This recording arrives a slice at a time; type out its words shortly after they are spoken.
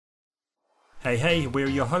Hey, we're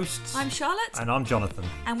your hosts. I'm Charlotte. And I'm Jonathan.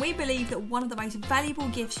 And we believe that one of the most valuable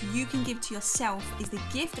gifts you can give to yourself is the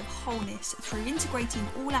gift of wholeness through integrating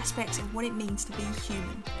all aspects of what it means to be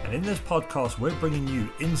human. And in this podcast, we're bringing you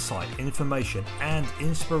insight, information, and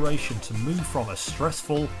inspiration to move from a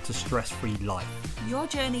stressful to stress-free life. Your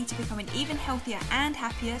journey to becoming even healthier and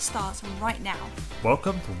happier starts right now.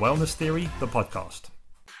 Welcome to Wellness Theory, the podcast.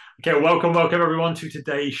 Okay, welcome everyone to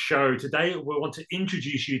today's show. Today, we want to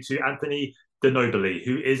introduce you to Anthony DiNobile,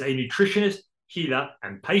 who is a nutritionist, healer,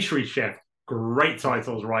 and pastry chef. Great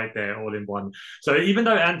titles right there, all in one. So even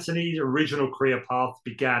though Anthony's original career path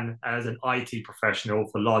began as an IT professional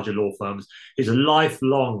for larger law firms, his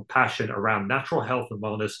lifelong passion around natural health and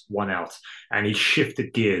wellness won out, and he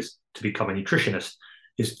shifted gears to become a nutritionist.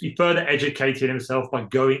 He further educated himself by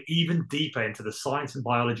going even deeper into the science and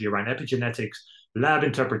biology around epigenetics, lab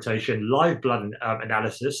interpretation, live blood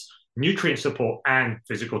analysis, nutrient support, and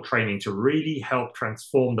physical training to really help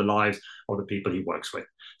transform the lives of the people he works with.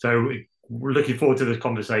 So we're looking forward to this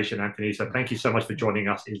conversation, Anthony. So thank you so much for joining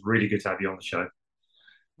us. It's really good to have you on the show.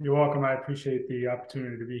 You're welcome. I appreciate the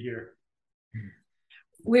opportunity to be here.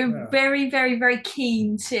 We're very, very, very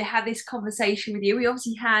keen to have this conversation with you. We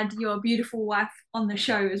obviously had your beautiful wife on the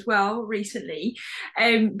show as well recently,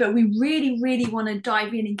 but we really, really want to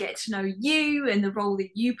dive in and get to know you and the role that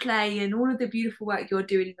you play and all of the beautiful work you're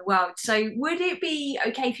doing in the world. So would it be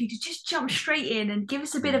okay for you to just jump straight in and give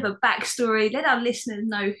us a bit of a backstory, let our listeners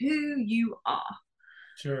know who you are?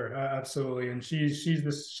 Sure, absolutely. And she's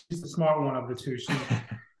the smart one of the two.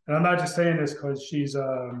 And I'm not just saying this because she's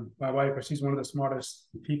my wife, but she's one of the smartest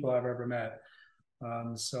people I've ever met.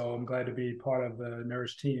 So I'm glad to be part of the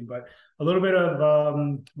Nourish team. But a little bit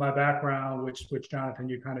of my background, which Jonathan,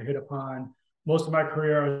 you kind of hit upon. Most of my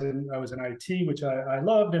career, I was in IT, which I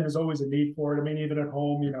loved, and there's always a need for it. I mean, even at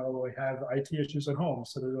home, we have IT issues at home,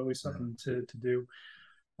 so there's always something to do.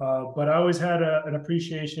 But I always had an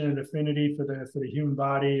appreciation and affinity for the human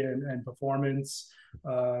body and performance.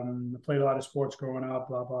 I played a lot of sports growing up,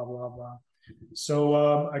 blah, blah, blah, blah.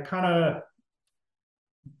 So I kind of,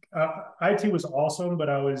 IT was awesome, but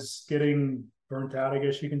I was getting burnt out, I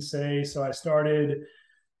guess you can say. So I started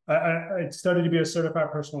to be a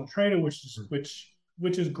certified personal trainer, which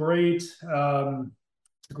is great. It's a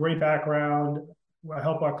great background. I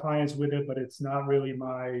help our clients with it, but it's not really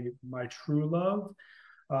my true love.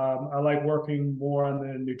 I like working more on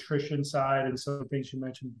the nutrition side and some of the things you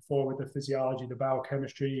mentioned before with the physiology, the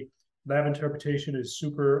biochemistry. Lab interpretation is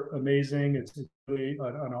super amazing. It's really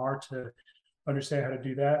an art to understand how to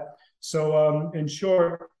do that. So in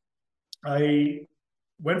short, I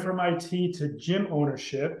went from IT to gym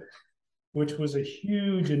ownership, which was a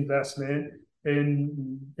huge investment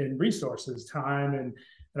in resources, time. And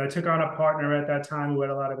I took on a partner at that time who had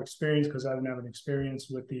a lot of experience because I didn't have an experience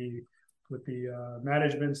with the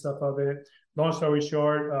management stuff of it. Long story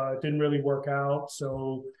short, it didn't really work out.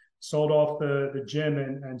 So sold off the gym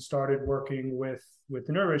and started working with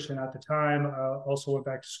Nourish. And at the time, also went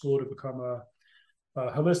back to school to become a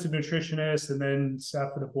holistic nutritionist and then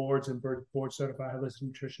sat for the boards and board certified holistic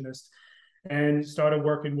nutritionist and started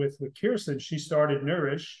working with Kirsten. She started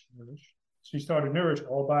Nourish. She started Nourish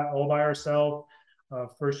all by herself.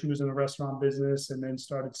 First, she was in the restaurant business and then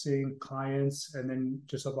started seeing clients and then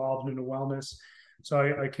just evolved into wellness. So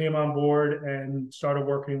I came on board and started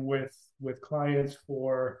working with clients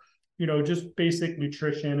for, just basic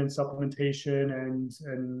nutrition and supplementation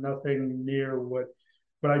and nothing near what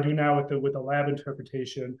I do now with the lab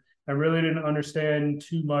interpretation. I really didn't understand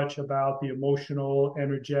too much about the emotional,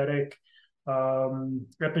 energetic,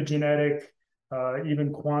 epigenetic,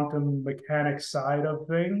 even quantum mechanics side of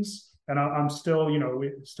things. And I'm still,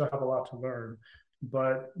 we still have a lot to learn,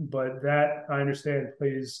 but that I understand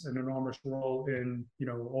plays an enormous role in,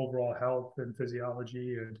 overall health and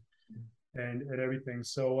physiology and everything.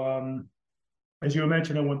 So as you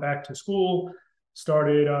mentioned, I went back to school,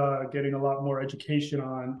 started getting a lot more education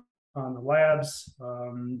on the labs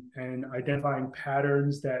and identifying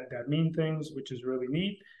patterns that mean things, which is really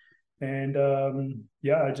neat. And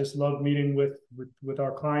I just love meeting with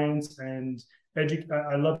our clients and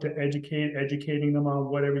I love to educating them on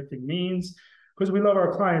what everything means because we love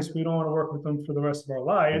our clients. We don't want to work with them for the rest of our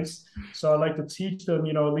lives. So I like to teach them,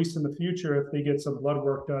 at least in the future, if they get some blood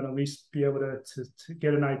work done, at least be able to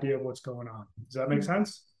get an idea of what's going on. Does that make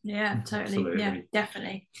sense? Yeah, totally. Absolutely. Yeah,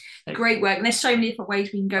 definitely. Great work. And there's so many different ways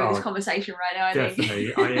we can go with this conversation right now, I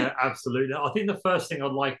think. Absolutely. I think the first thing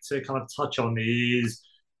I'd like to kind of touch on is,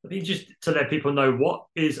 I think just to let people know what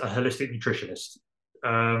is a holistic nutritionist.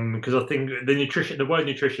 Because I think the word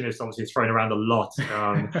nutritionist obviously is thrown around a lot.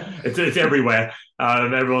 It's everywhere.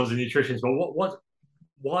 Everyone's a nutritionist, but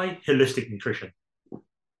why holistic nutrition?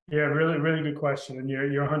 Yeah, really, really good question. And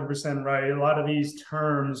you're 100% right. A lot of these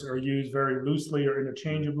terms are used very loosely or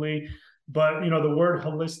interchangeably, but the word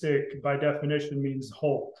holistic by definition means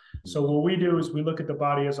whole. So what we do is we look at the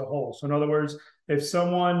body as a whole. So in other words, if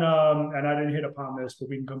someone and I didn't hit upon this, but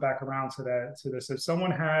we can come back around to this. If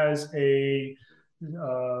someone has an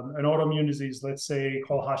autoimmune disease, let's say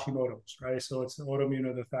called Hashimoto's, right? So it's autoimmune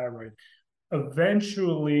of the thyroid.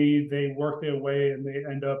 Eventually, they work their way and they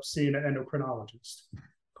end up seeing an endocrinologist,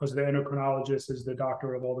 because the endocrinologist is the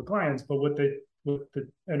doctor of all the glands. But what the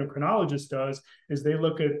endocrinologist does is they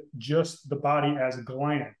look at just the body as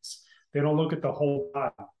glands. They don't look at the whole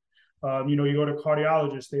body. You go to a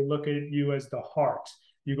cardiologist, they look at you as the heart.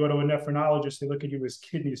 You go to a nephrologist, they look at you as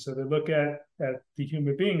kidneys. So they look at the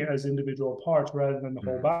human being as individual parts rather than the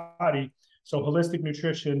whole body. So holistic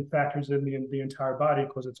nutrition factors in the entire body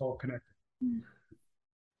because it's all connected.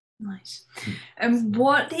 Nice. And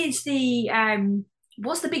what is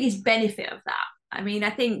what's the biggest benefit of that? I mean, I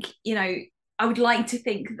think, I would like to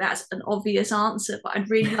think that's an obvious answer, but I'd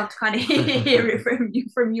really love to kind of hear it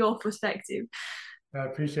from your perspective. I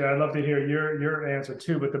appreciate it. I'd love to hear your answer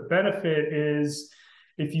too. But the benefit is,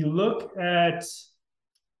 if you look at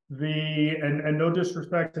and no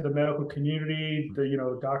disrespect to the medical community,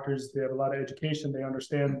 doctors, they have a lot of education. They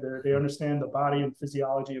understand the body and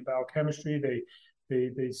physiology and biochemistry.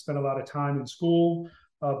 They spend a lot of time in school,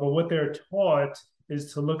 but what they're taught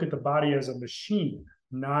is to look at the body as a machine,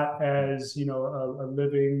 not as a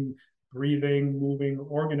living, breathing, moving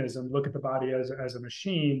organism. Look at the body as a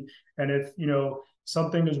machine. And if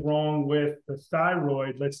something is wrong with the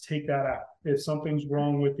thyroid, let's take that out. If something's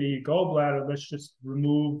wrong with the gallbladder, let's just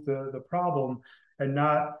remove the problem, and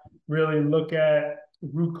not really look at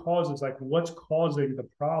root causes, like what's causing the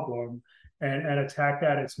problem, and attack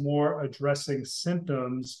that. It's more addressing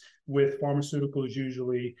symptoms with pharmaceuticals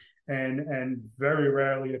usually, and very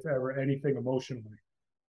rarely, if ever, anything emotionally.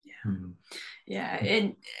 Yeah.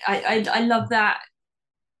 And I love that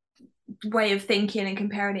way of thinking and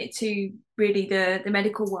comparing it to really the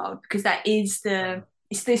medical world, because that is the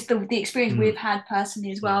experience we've had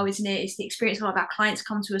personally as well, isn't it? It's the experience a lot of our clients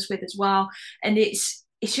come to us with as well, and it's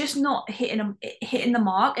just not hitting the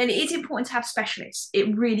mark. And it is important to have specialists.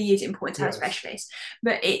 It really is important to have specialists,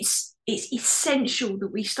 but it's essential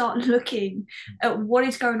that we start looking at what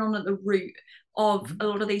is going on at the root of a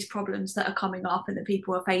lot of these problems that are coming up and that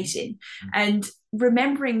people are facing, and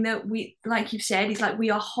remembering that we, like you've said, is like we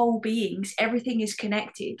are whole beings. Everything is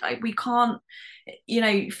connected. Like we can't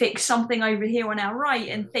fix something over here on our right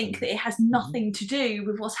and think that it has nothing to do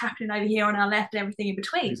with what's happening over here on our left and everything in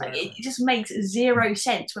between. Exactly. Like it just makes zero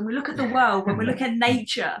sense when we look at the world, when we look at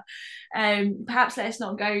nature. Perhaps let's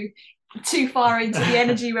not go too far into the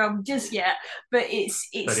energy realm just yet, but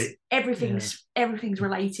everything's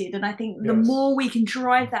related. And I think the more we can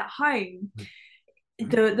drive that home,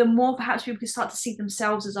 the more perhaps people can start to see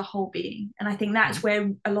themselves as a whole being. And I think that's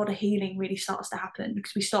where a lot of healing really starts to happen,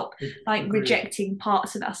 because we stop rejecting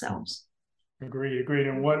parts of ourselves. Agreed.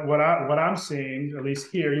 And what I'm seeing, at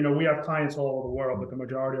least here, we have clients all over the world, but the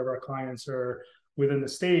majority of our clients are within the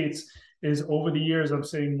States, is over the years I'm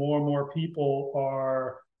seeing more and more people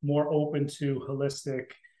are more open to holistic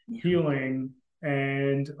healing,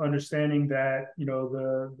 and understanding that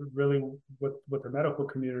the really what the medical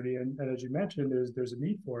community, and as you mentioned, there's a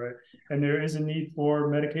need for it, and there is a need for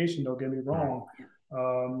medication, don't get me wrong,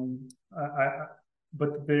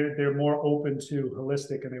 but they're more open to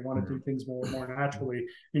holistic, and they want to do things more naturally.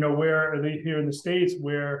 Where here in the States,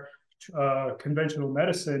 where conventional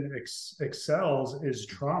medicine excels is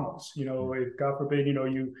traumas. If God forbid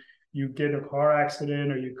you get in a car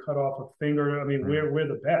accident or you cut off a finger, I mean, we're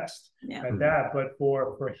the best at that. But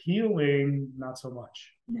for healing, not so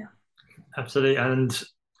much. Yeah, absolutely. And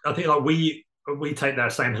I think we take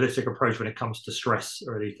that same holistic approach when it comes to stress.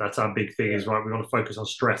 Really, that's our big thing. Is right. We want to focus on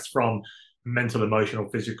stress from mental, emotional,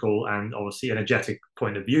 physical, and obviously energetic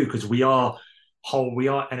point of view, because we are whole. We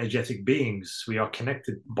are energetic beings. We are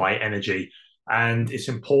connected by energy. And it's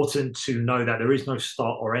important to know that there is no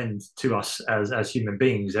start or end to us as human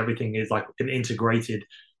beings. Everything is like an integrated,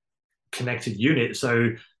 connected unit.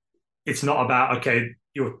 So it's not about, okay,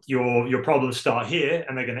 your problems start here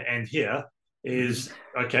and they're going to end here. Is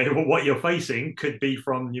okay, well, what you're facing could be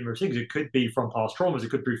from numerous things. It could be from past traumas.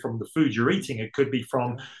 It could be from the food you're eating. It could be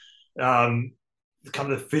from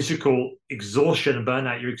kind of the physical exhaustion and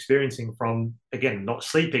burnout you're experiencing from, again, not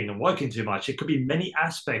sleeping and working too much. It could be many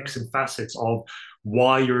aspects and facets of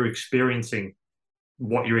why you're experiencing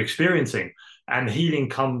what you're experiencing. And healing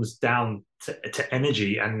comes down to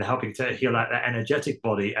energy and helping to heal that energetic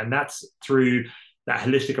body. And that's through that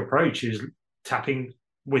holistic approach, is tapping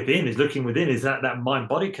within, is looking within, is that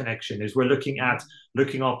mind-body connection, is we're looking at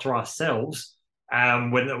looking after ourselves,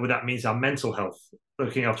 when that means our mental health,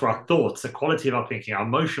 looking after our thoughts, the quality of our thinking, our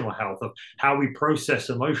emotional health, of how we process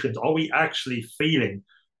emotions. Are we actually feeling?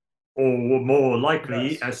 Or more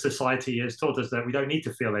likely, as society has taught us, that we don't need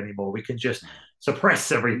to feel anymore. We can just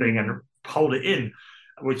suppress everything and hold it in,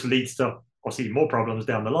 which leads to obviously more problems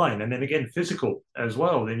down the line. And then again, physical as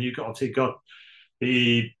well. Then you've obviously got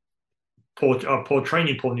the poor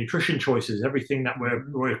training, poor nutrition choices, everything that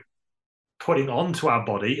we're putting onto our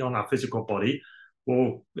body, on our physical body,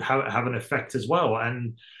 will have an effect as well.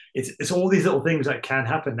 And it's all these little things that can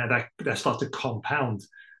happen that start to compound.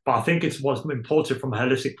 But I think it's what's important from a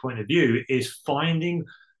holistic point of view is finding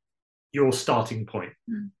your starting point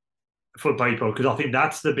for people, because I think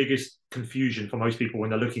that's the biggest confusion for most people when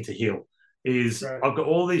they're looking to heal. Is I've got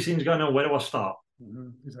all these things going on. Where do I start?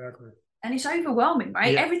 Exactly. And it's overwhelming,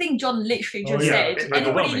 right? Yeah. Everything John literally just said.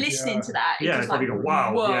 Anybody listening to that, it's just like,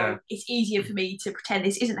 wow, whoa, it's easier for me to pretend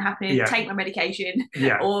this isn't happening, take my medication,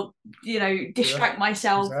 or, distract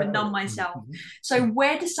myself and numb myself. So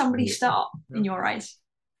where does somebody start in your eyes?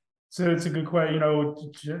 So it's a good question.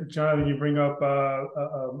 Jonathan, you bring up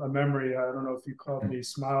a memory. I don't know if you caught me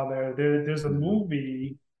smile there. There's a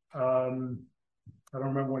movie, I don't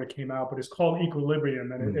remember when it came out, but it's called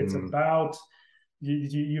Equilibrium, and it's about,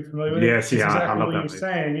 you familiar with it? Yes, it's exactly what you're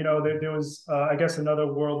saying. There was, I guess, another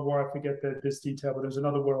world war. I forget this detail, but there's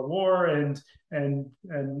another world war, and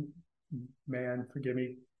man, forgive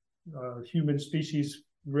me, human species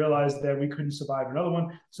realized that we couldn't survive another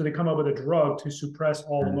one, so they come up with a drug to suppress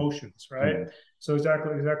all emotions, right? So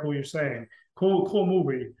exactly what you're saying. Cool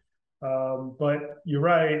movie, but you're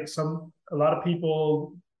right. A lot of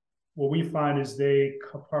people, what we find is they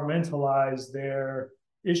compartmentalize their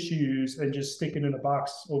issues and just stick it in a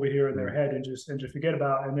box over here in their head and just forget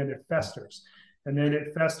about it, and then it festers. And then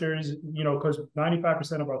it festers, because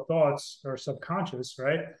 95% of our thoughts are subconscious,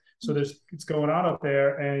 right? So it's going on up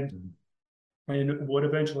there, and what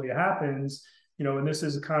eventually happens, and this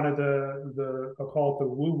is kind of I'll call it the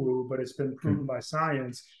woo-woo, but it's been proven by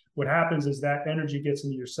science. What happens is that energy gets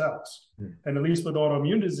into your cells. And at least with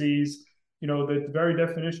autoimmune disease, the very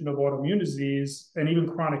definition of autoimmune disease, and even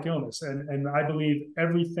chronic illness, and I believe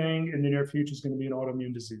everything in the near future is going to be an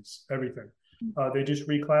autoimmune disease, everything. They just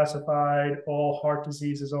reclassified all heart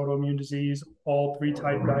disease as autoimmune disease, all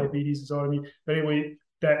 3-type diabetes is autoimmune. But anyway,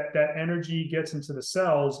 that energy gets into the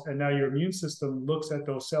cells, and now your immune system looks at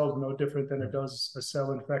those cells no different than it does a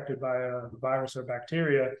cell infected by a virus or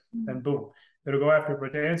bacteria, and boom, it'll go after it.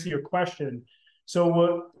 But to answer your question,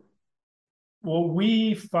 so what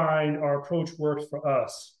we find, our approach works for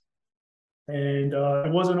us, and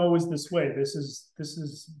it wasn't always this way. This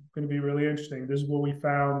is going to be really interesting. This is what we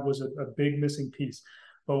found was a big missing piece.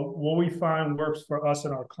 But what we find works for us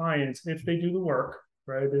and our clients, if they do the work,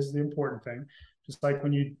 right? This is the important thing. Just like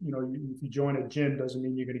when if you join a gym, doesn't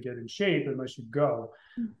mean you're going to get in shape unless you go.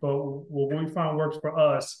 But what we found works for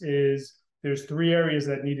us is there's 3 areas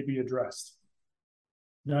that need to be addressed.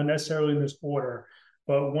 Not necessarily in this order,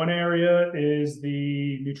 but one area is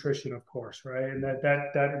the nutrition, of course, right? And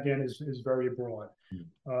that again is very broad.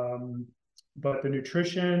 But the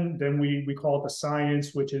nutrition, then we call it the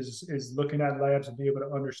science, which is looking at labs and be able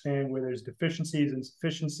to understand where there's deficiencies,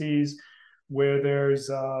 insufficiencies, where there's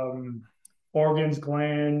organs,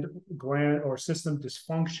 gland or system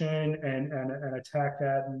dysfunction, and attack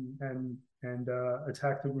that and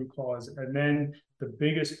attack the root cause. And then the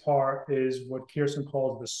biggest part is what Kirsten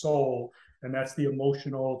calls the soul, and that's the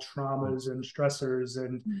emotional traumas and stressors.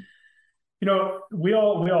 And we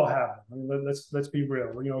all have them. I mean, let's be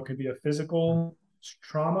real. It can be a physical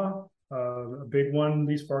trauma. A big one, at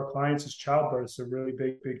least for our clients, is childbirth. It's a really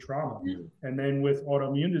big trauma. And then with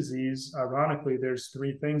autoimmune disease, ironically, there's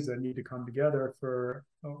 3 things that need to come together for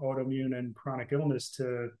autoimmune and chronic illness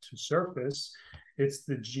to surface. It's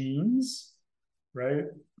the genes, right?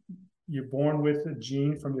 You're born with a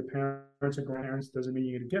gene from your parents or grandparents. Doesn't mean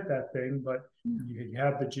you're going to get that thing, but you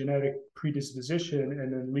have the genetic predisposition,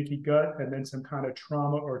 and then leaky gut, and then some kind of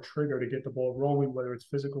trauma or trigger to get the ball rolling, whether it's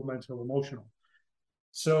physical, mental, emotional.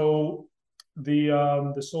 So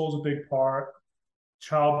the soul's a big part.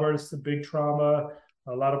 Childbirth's a big trauma.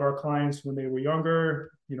 A lot of our clients, when they were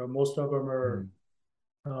younger, most of them are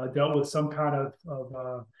dealt with some kind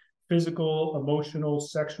of physical, emotional,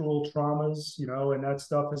 sexual traumas, and that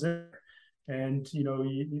stuff is it. And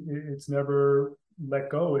it's never let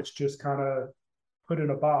go. It's just kind of put in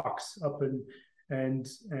a box up, and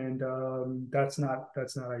that's not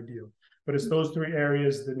ideal. But it's those 3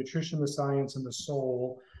 areas: the nutrition, the science, and the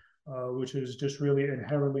soul, which is just really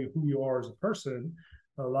inherently who you are as a person.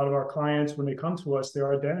 A lot of our clients, when they come to us,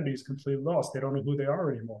 their identity is completely lost. They don't know who they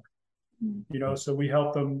are anymore. So we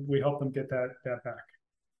help them get that back.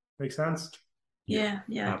 Make sense? Yeah,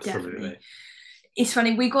 absolutely. Definitely. It's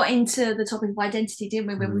funny, we got into the topic of identity, didn't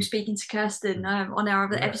we, when we were speaking to Kirsten on our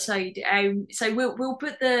other episode. So we'll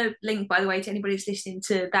put the link, by the way, to anybody who's listening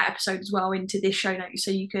to that episode as well into this show notes,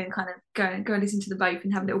 so you can kind of go and listen to them both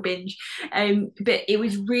and have a little binge. But it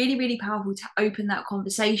was really, really powerful to open that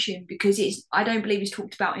conversation, because I don't believe it's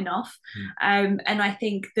talked about enough. And I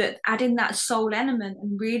think that adding that soul element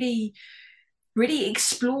and really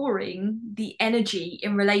exploring the energy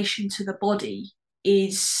in relation to the body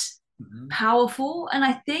is powerful, and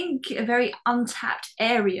I think a very untapped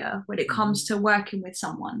area when it comes to working with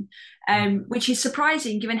someone, which is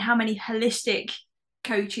surprising given how many holistic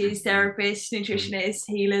coaches, therapists, nutritionists,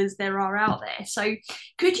 healers there are out there. So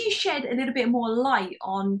could you shed a little bit more light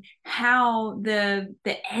on how the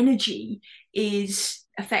energy is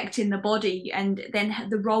affecting the body, and then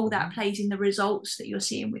the role that plays in the results that you're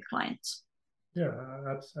seeing with clients? Yeah,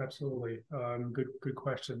 absolutely. Good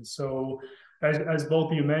question. So as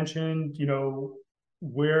both of you mentioned,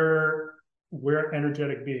 we're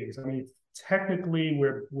energetic beings. I mean, technically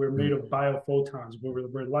we're made of biophotons.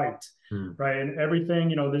 We're light, right? And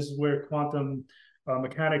everything, this is where quantum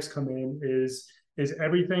mechanics come in, is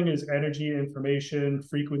everything is energy, information,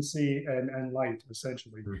 frequency, and light,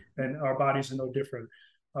 essentially. And our bodies are no different.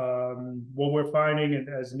 What we're finding, and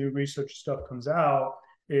as new research stuff comes out,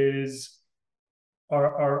 is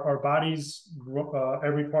our bodies,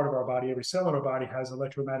 every part of our body, every cell in our body has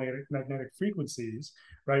electromagnetic frequencies,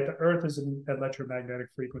 right? The earth is an electromagnetic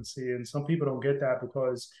frequency, and some people don't get that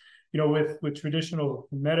because, with traditional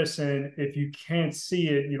medicine, if you can't see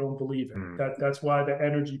it, you don't believe it. That's why the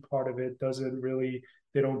energy part of it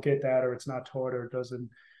they don't get that, or it's not taught, or it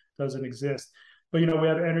doesn't exist. But, we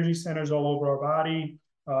have energy centers all over our body.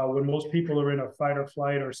 When most people are in a fight or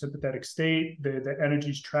flight or sympathetic state, the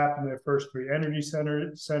energy is trapped in their first three energy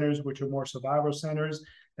centers, which are more survival centers.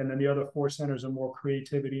 And then the other four centers are more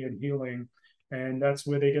creativity and healing. And that's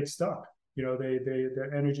where they get stuck.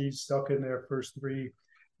 Their energy is stuck in their first three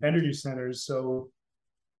energy centers. So,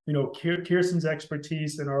 Kirsten's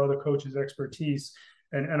expertise and our other coaches' expertise,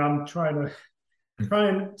 and I'm trying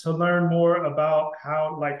to learn more about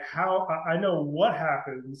how I know what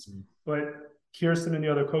happens, but Kirsten and the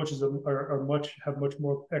other coaches have much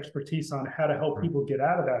more expertise on how to help people get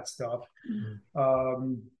out of that stuff.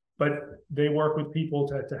 But they work with people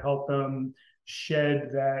to help them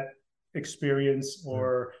shed that experience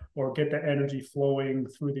or get the energy flowing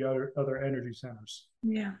through the other energy centers.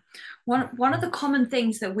 Yeah. One of the common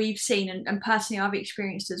things that we've seen, and personally I've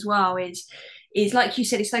experienced as well, is like you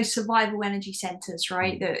said, it's those survival energy centers,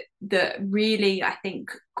 right? That really, I think,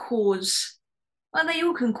 they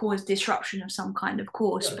all can cause disruption of some kind, of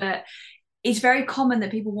course, but it's very common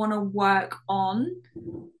that people want to work on,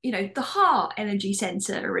 the heart energy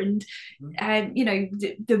center and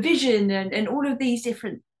the vision and all of these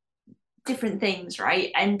different things,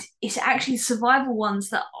 right? And it's actually survival ones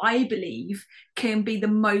that I believe can be the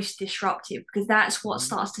most disruptive, because that's what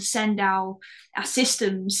starts to send our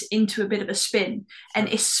systems into a bit of a spin. And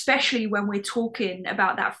especially when we're talking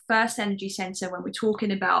about that first energy center, when we're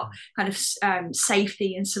talking about kind of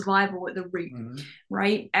safety and survival at the root,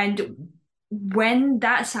 right? And when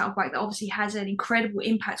that's out of whack, that obviously has an incredible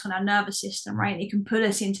impact on our nervous system, right? And it can put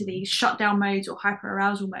us into these shutdown modes or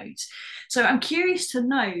hyperarousal modes. So I'm curious to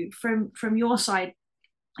know from your side,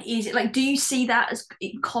 is it do you see that as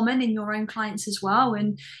common in your own clients as well?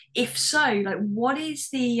 And if so, what is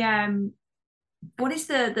the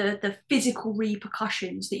physical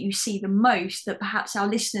repercussions that you see the most that perhaps our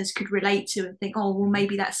listeners could relate to and think, oh, well,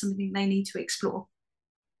 maybe that's something they need to explore?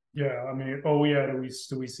 Yeah, I mean,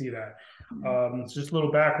 do we see that? Just a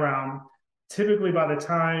little background. Typically, by the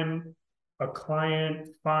time a client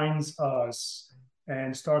finds us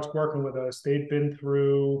and starts working with us, they've been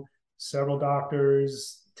through several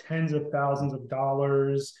doctors, tens of thousands of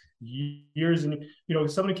dollars, years. And,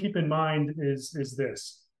 something to keep in mind is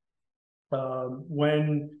this.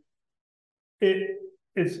 When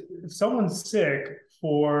if someone's sick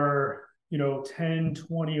for, 10,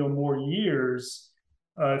 20 or more years,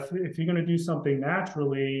 if you're going to do something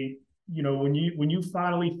naturally, when you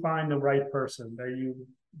finally find the right person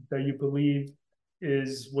that you believe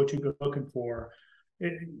is what you've been looking for,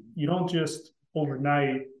 you don't just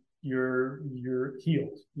overnight you're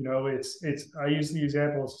healed. I use the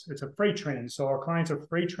example, it's a freight train. So our clients are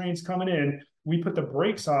freight trains coming in. We put the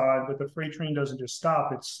brakes on, but the freight train doesn't just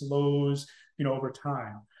stop; it slows, over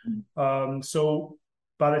time. So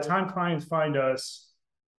by the time clients find us,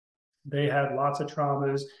 they have lots of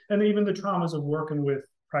traumas, and even the traumas of working with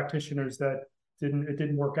practitioners that it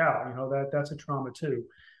didn't work out. You know, that's a trauma too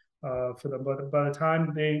for them. But by the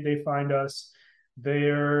time they find us,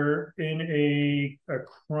 they're in a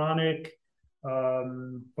chronic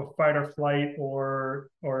fight or flight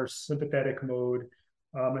or sympathetic mode,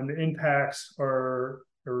 and the impacts are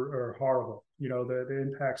horrible. You know, the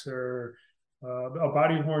impacts are our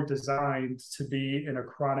bodies weren't designed to be in a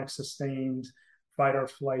chronic, sustained fight or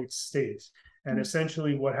flight state. And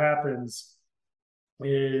essentially, what happens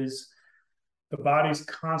is the body's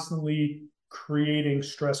constantly creating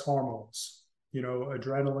stress hormones. You know,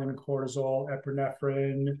 adrenaline, cortisol,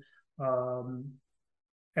 epinephrine.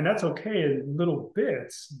 And that's okay in little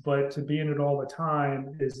bits, but to be in it all the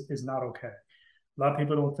time is not okay. A lot of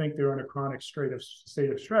people don't think they're in a chronic state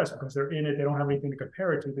of stress because they're in it. They don't have anything to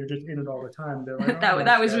compare it to. They're just in it all the time. They're like, oh,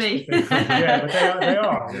 that was me. Yeah, but they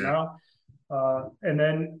are, you know. And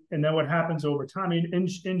then what happens over time? I mean,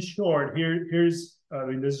 in short, here's I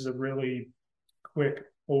mean, this is a really quick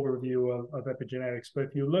overview of epigenetics. But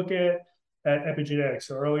if you look at epigenetics,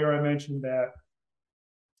 so earlier I mentioned that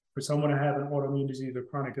for someone to have an autoimmune disease or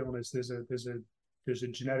chronic illness, there's a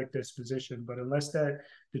genetic disposition, but unless the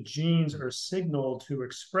genes are signaled to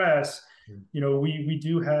express, you know, we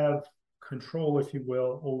do have control, if you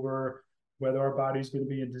will, over whether our body's going to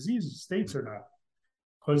be in disease states or not.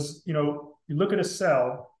 Because, you know, you look at a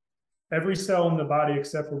cell, every cell in the body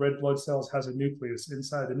except for red blood cells has a nucleus.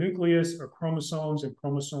 Inside the nucleus are chromosomes, and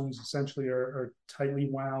chromosomes essentially are tightly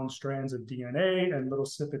wound strands of DNA, and little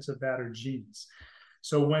snippets of that are genes.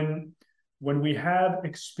 So when we have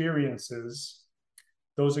experiences,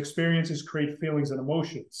 those experiences create feelings and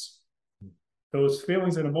emotions. Those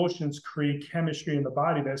feelings and emotions create chemistry in the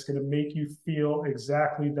body that's going to make you feel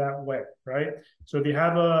exactly that way, right? So if you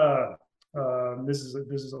have this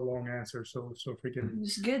is a long answer, so freaking.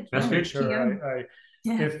 It's good. That's good. Sure.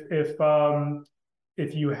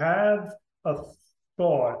 If you have a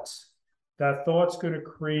thought, that thought's going to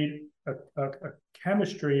create a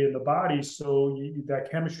chemistry in the body, so that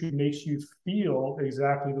chemistry makes you feel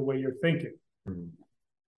exactly the way you're thinking.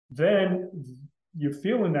 Then you're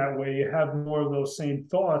feeling that way, you have more of those same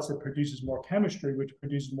thoughts, it produces more chemistry, which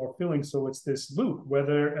produces more feelings. So it's this loop,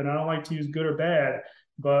 and I don't like to use good or bad,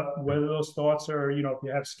 but whether those thoughts are, you know, if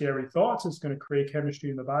you have scary thoughts, it's going to create chemistry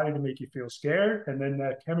in the body to make you feel scared. And then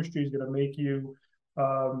that chemistry is going to make you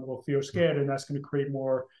feel scared, and that's going to create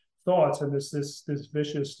more thoughts, and this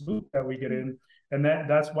vicious loop that we get in. And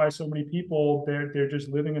that's why so many people, they're just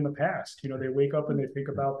living in the past. You know, they wake up and they think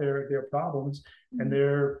about their problems, and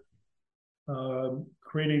they're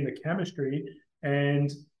creating the chemistry,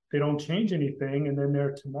 and they don't change anything, and then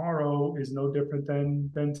their tomorrow is no different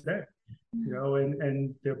than today. You know,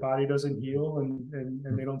 and their body doesn't heal,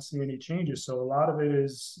 and they don't see any changes. So a lot of it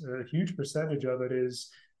is, a huge percentage of it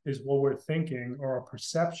is what we're thinking, or a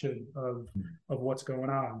perception of what's going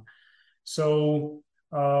on. So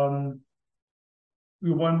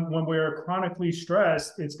when we're chronically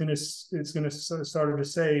stressed, it's going to start to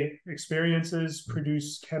say experiences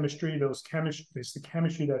produce chemistry. It's the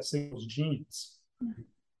chemistry that signals genes,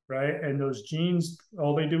 right? And those genes,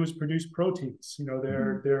 all they do is produce proteins. You know,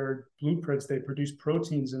 they're blueprints. They produce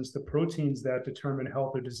proteins, and it's the proteins that determine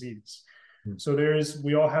health or disease. So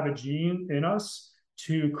we all have a gene in us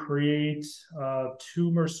to create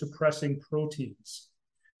tumor suppressing proteins.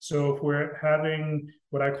 So if we're having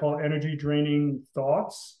what I call energy draining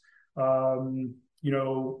thoughts, you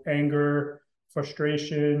know, anger,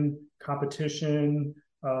 frustration, competition,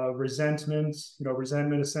 resentment, you know,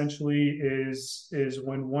 resentment essentially is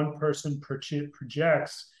when one person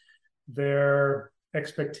projects their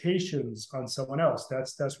expectations on someone else.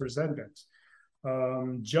 That's resentment.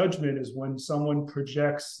 Judgment is when someone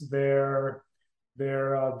projects their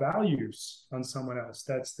values on someone else.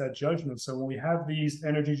 That's that judgment. So when we have these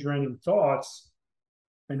energy draining thoughts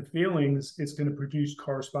and feelings, it's going to produce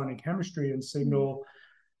corresponding chemistry and signal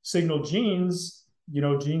genes, you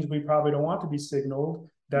know, genes we probably don't want to be signaled,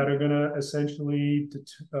 that are going to essentially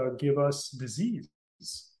give us disease.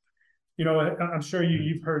 You know, I'm sure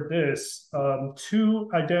you've heard this, two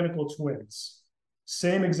identical twins,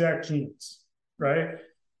 same exact genes, right?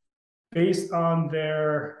 Based on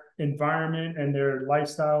their environment and their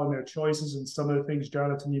lifestyle and their choices and some of the things,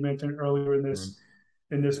 Jonathan, you mentioned earlier in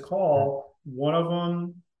this call, one of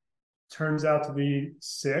them turns out to be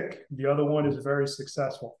sick, the other one is very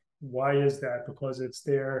successful. Why is that? Because it's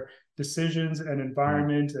their decisions and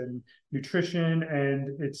environment and nutrition,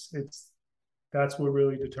 and that's what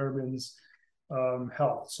really determines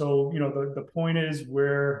health. So, you know, the point is,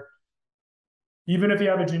 where even if you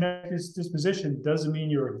have a genetic disposition, doesn't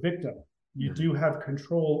mean you're a victim. you do have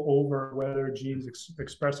control over whether genes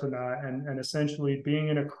express or not. And essentially being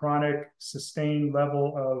in a chronic, sustained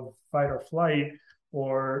level of fight or flight,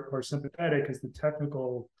 or sympathetic is the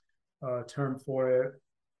technical term for it,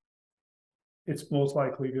 it's most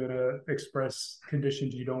likely going to express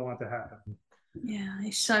conditions you don't want to happen. Yeah,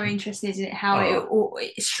 it's so interesting, isn't it? How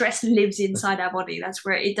stress lives inside our body. That's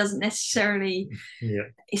where it doesn't necessarily,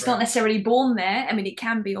 it's not necessarily born there. I mean, it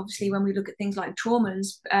can be, obviously, when we look at things like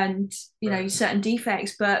traumas and, you know, certain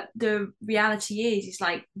defects, but the reality is, it's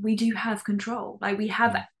like we do have control. Like we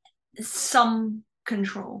have some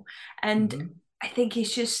control. And I think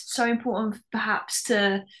it's just so important, perhaps,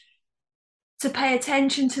 to pay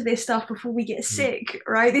attention to this stuff before we get sick,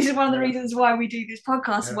 right? This is one of the reasons why we do this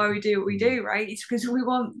podcast and why we do what we do, right? It's because we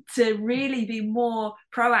want to really be more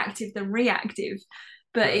proactive than reactive.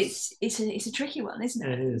 But it's a tricky one, isn't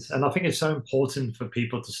it? It is. And I think it's so important for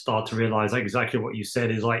people to start to realize, like, exactly what you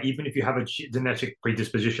said is, like, even if you have a genetic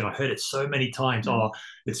predisposition, I've heard it so many times,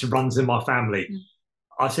 it runs in my family.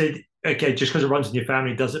 I said, okay, just because it runs in your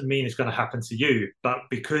family doesn't mean it's going to happen to you. But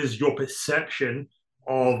because your perception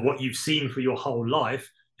of what you've seen for your whole life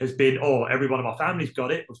has been, oh, everyone in my family's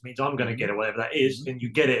got it, which means I'm going to get it, whatever that is, and you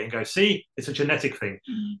get it and go, see, it's a genetic thing.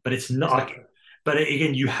 But it's not. But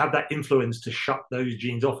again, you have that influence to shut those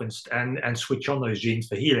genes off and switch on those genes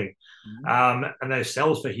for healing, and those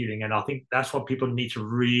cells for healing. And I think that's what people need to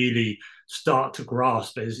really start to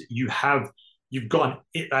grasp is you are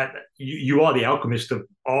the alchemist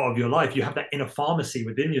of your life. You have that inner pharmacy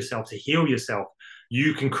within yourself to heal yourself.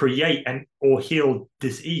 You can create or heal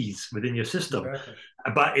disease within your system. Exactly.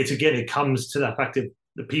 But it comes to that fact of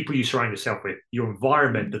the people you surround yourself with, your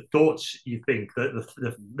environment, the thoughts you think,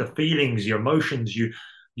 the feelings, your emotions you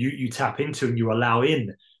tap into and you allow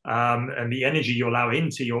in, and the energy you allow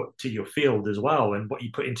into your field as well, and what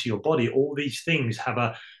you put into your body. All these things have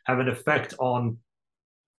an effect on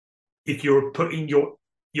if you're putting your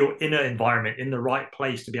inner environment in the right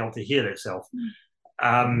place to be able to heal itself.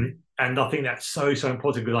 And I think that's so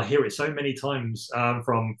important, because I hear it so many times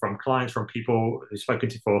from clients, from people who've spoken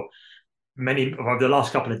to for many of the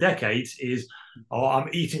last couple of decades is, oh, I'm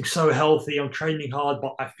eating so healthy, I'm training hard,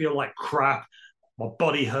 but I feel like crap. My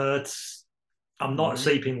body hurts. I'm not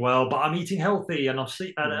sleeping well, but I'm eating healthy and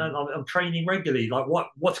I'm training regularly. Like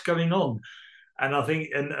what's going on? And I think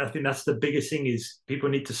that's the biggest thing is people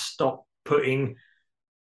need to stop putting.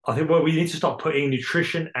 We need to stop putting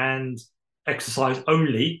nutrition and exercise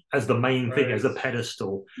only as the main thing, as a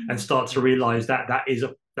pedestal, and start to realize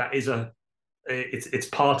it's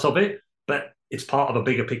part of it, but it's part of a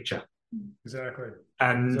bigger picture. Exactly.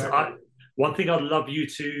 And one thing I'd love you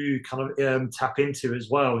to kind of tap into as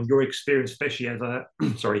well, in your experience, especially as a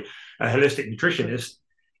holistic nutritionist,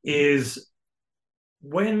 is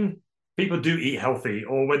when people do eat healthy,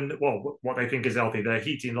 or what they think is healthy, they're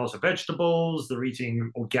eating lots of vegetables, they're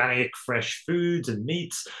eating organic, fresh foods and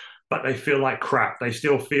meats, but they feel like crap. They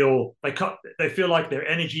still feel they feel like their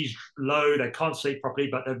energy's low. They can't sleep properly,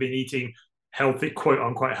 but they've been eating healthy, quote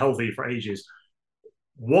unquote, healthy for ages.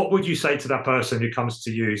 What would you say to that person who comes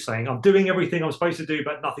to you saying, I'm doing everything I'm supposed to do,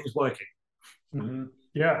 but nothing's working?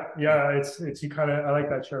 Yeah. It's you kind of. I like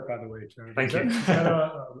that shirt, by the way, Jeremy. Thank you.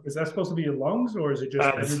 Is that supposed to be your lungs, or is it just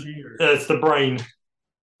energy? It's the brain.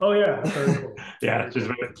 Oh yeah, that's very cool.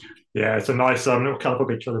 It's a nice colorful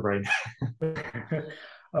picture of the brain.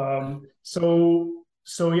 So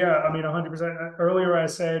yeah, I mean, 100%. Earlier, I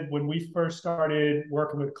said when we first started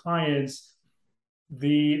working with clients,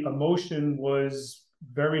 the emotion was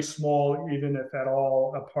very small, even if at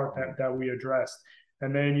all, a part that we addressed.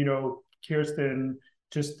 And then, Kirsten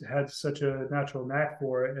just had such a natural knack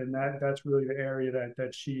for it, and that's really the area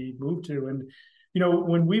that she moved to. And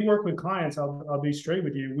when we work with clients, I'll be straight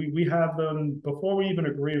with you. We have them, before we even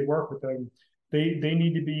agree to work with them, they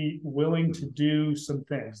need to be willing to do some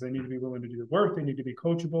things. They need to be willing to do the work. They need to be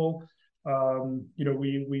coachable.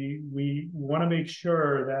 We want to make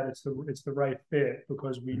sure that it's the right fit,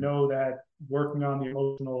 because we know that working on the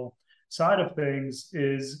emotional side of things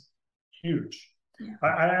is huge.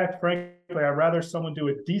 I frankly, I'd rather someone do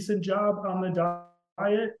a decent job on the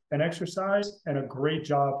diet and exercise and a great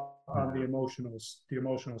job on the emotional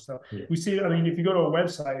stuff. We see, I mean, if you go to a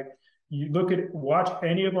website, you watch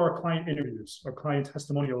any of our client interviews or client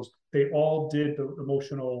testimonials, they all did the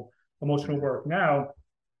emotional work. Now,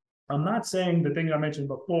 I'm not saying the thing I mentioned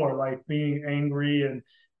before, like being angry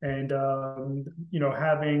and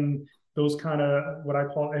having those kind of what I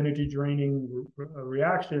call energy draining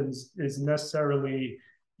reactions is necessarily,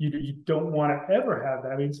 you don't want to ever have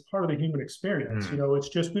that. I mean, it's part of the human experience. It's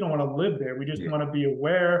just, we don't want to live there. We just want to be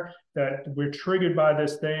aware that we're triggered by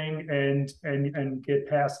this thing and get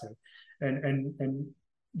past it. and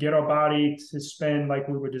get our body to spend, like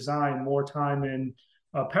we were designed, more time in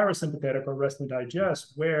parasympathetic or rest and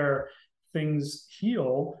digest, where things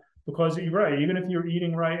heal. Because you're right, even if you're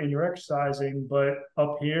eating right and you're exercising, but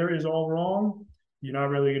up here is all wrong, you're not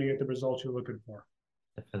really going to get the results you're looking for.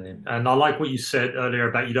 Definitely. And I like what you said earlier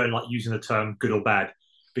about you don't like using the term good or bad,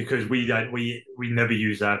 because we don't we never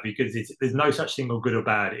use that, because there's no such thing of good or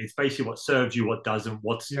bad. It's basically what serves you, what doesn't,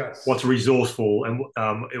 what's resourceful,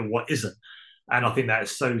 and what isn't. And I think that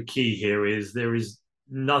is so key here. Is there is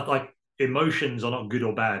not like emotions are not good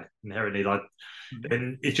or bad inherently. Like,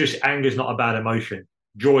 and it's just anger is not a bad emotion.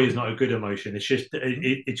 Joy is not a good emotion. It's just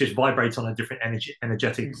it just vibrates on a different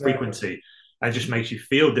energetic frequency, and just makes you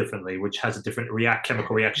feel differently, which has a different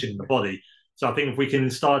chemical reaction in the body. So I think if we can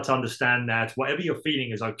start to understand that whatever you're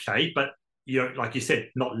feeling is okay, but like you said,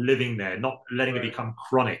 not living there, not letting it become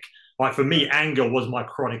chronic. Like for me, anger was my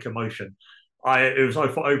chronic emotion. It was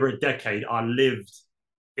for over a decade. I lived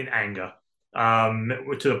in anger,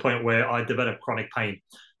 to the point where I developed chronic pain.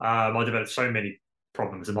 I developed so many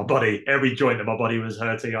problems in my body. Every joint in my body was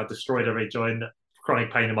hurting. I destroyed every joint.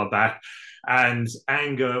 Chronic pain in my back, and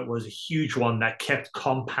anger was a huge one that kept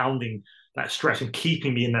compounding that stress and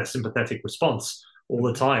keeping me in that sympathetic response all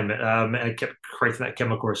the time. And it kept creating that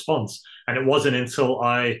chemical response. And it wasn't until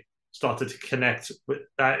I started to connect with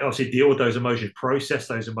that, obviously deal with those emotions, process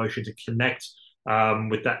those emotions, and connect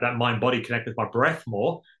with that mind body, connect with my breath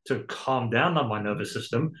more to calm down on my nervous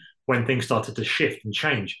system, when things started to shift and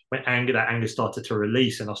change, when that anger started to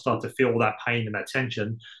release, and I started to feel all that pain and that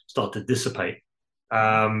tension start to dissipate.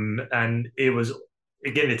 And it was,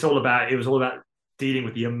 again, it was all about dealing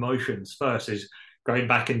with the emotions first, is going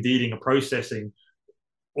back and dealing and processing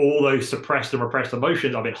all those suppressed and repressed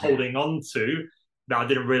emotions I've been holding on to that I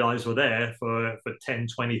didn't realize were there for 10,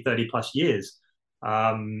 20, 30 plus years.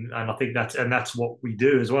 And I think that's what we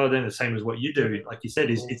do as well. Then the same as what you do, like you said,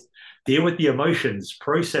 is deal with the emotions,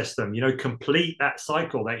 process them, complete that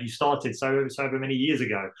cycle that you started so many years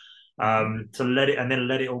ago, to let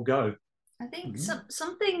it all go. I think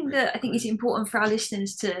something that I think is important for our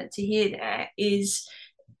listeners to hear there is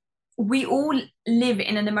we all live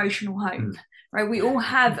in an emotional home, right? We all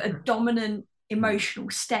have a dominant emotional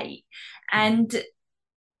state. And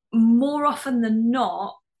more often than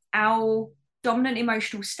not, our dominant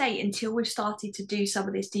emotional state, until we've started to do some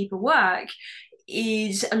of this deeper work,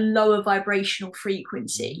 is a lower vibrational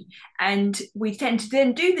frequency, and we tend to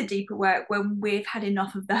then do the deeper work when we've had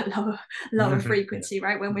enough of that lower frequency,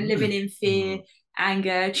 right? When we're living in fear,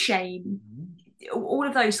 anger, shame, all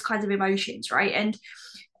of those kinds of emotions, right? And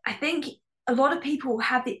I think a lot of people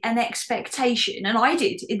have an expectation, and I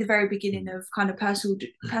did in the very beginning of kind of personal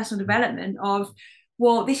development, of,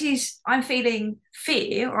 well, I'm feeling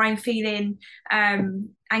fear, or I'm feeling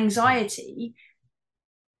anxiety,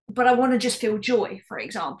 but I want to just feel joy, for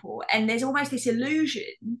example. And there's almost this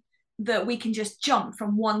illusion that we can just jump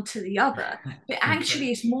from one to the other. But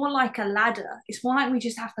actually, it's more like a ladder. It's more like we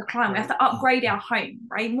just have to climb. We have to upgrade our home,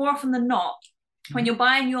 right? More often than not, when you're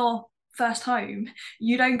buying your first home,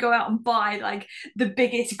 you don't go out and buy like the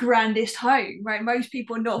biggest, grandest home, right? Most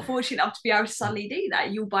people are not fortunate enough to be able to suddenly do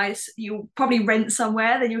that. You'll probably rent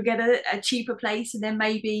somewhere, then you'll get a cheaper place, and then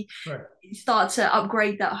maybe start to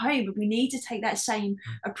upgrade that home. But we need to take that same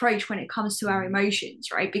approach when it comes to our emotions,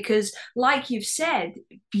 right? Because like you've said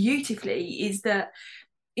beautifully, is that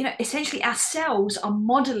essentially our cells are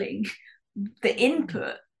modeling the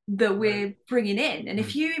input that we're bringing in. And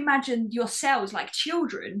if you imagine your cells like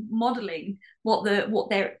children modeling what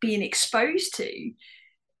they're being exposed to,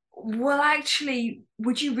 well, actually,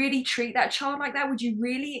 would you really treat that child like that? Would you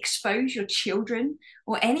really expose your children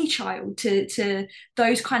or any child to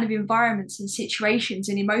those kind of environments and situations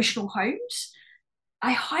in emotional homes?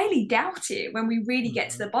 I highly doubt it when we really get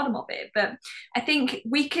to the bottom of it. But I think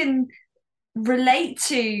we can relate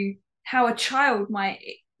to how a child might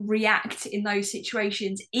react in those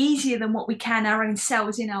situations easier than what we can our own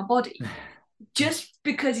cells in our body, just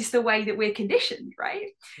because it's the way that we're conditioned, right?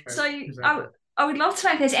 So exactly. I would love to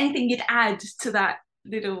know if there's anything you'd add to that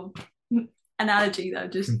little analogy that I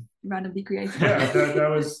just randomly created. Yeah, that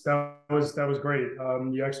was great.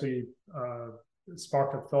 You actually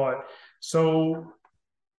sparked a thought. So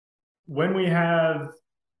when we have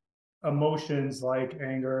emotions like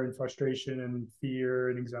anger and frustration and fear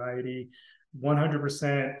and anxiety,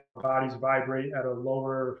 100% bodies vibrate at a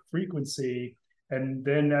lower frequency, and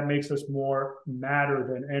then that makes us more matter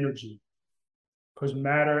than energy, because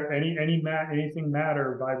anything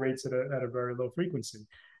matter vibrates at a very low frequency,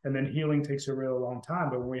 and then healing takes a real long time.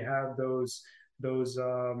 But when we have those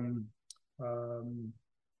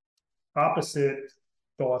opposite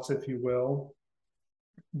thoughts, if you will,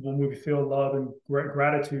 when we feel love and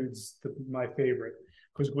gratitude's my favorite,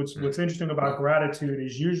 because what's interesting about gratitude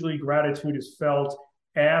is usually gratitude is felt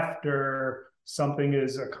after something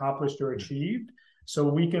is accomplished or achieved. So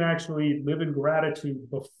we can actually live in gratitude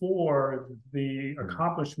before the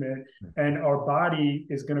accomplishment, and our body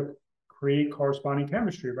is going to create corresponding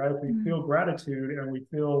chemistry, right? If we feel gratitude and we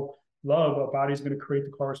feel love, our body's going to create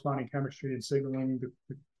the corresponding chemistry and signaling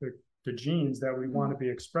the genes that we want to be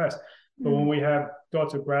expressed. But when we have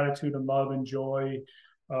thoughts of gratitude and love and joy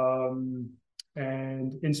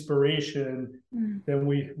and inspiration, then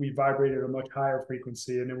we vibrate at a much higher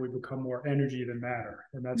frequency, and then we become more energy than matter.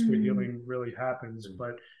 And that's where healing really happens.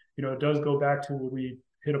 But, you know, it does go back to what we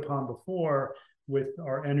hit upon before with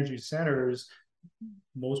our energy centers.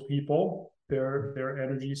 Most people, their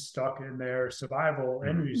energy stuck in their survival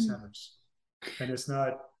energy centers. And it's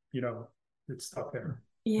not, you know, it's stuck there.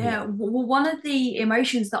 Yeah, well, one of the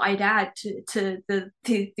emotions that I'd add to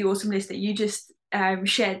the awesomeness that you just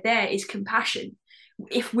shared there is compassion.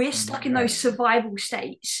 If we're stuck in those survival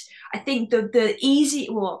states, I think the easy,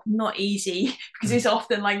 well, not easy, because it's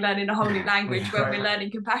often like learning a whole new language when we're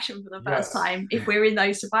learning compassion for the first time, if we're in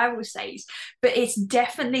those survival states. But it's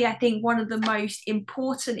definitely, I think, one of the most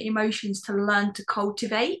important emotions to learn to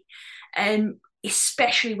cultivate, and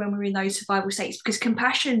especially when we're in those survival states, because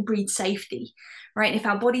compassion breeds safety. Right. And if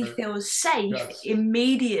our body feels safe,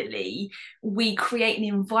 immediately we create an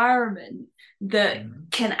environment that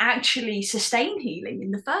can actually sustain healing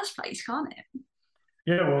in the first place, can't it?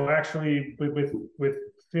 Yeah, well, actually, with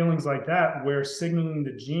feelings like that, we're signaling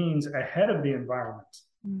the genes ahead of the environment,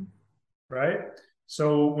 right?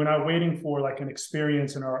 So we're not waiting for like an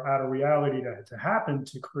experience in our outer reality to happen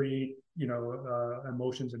to create, you know,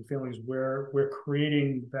 emotions and feelings. We're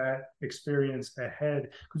creating that experience ahead,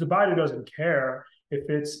 because the body doesn't care if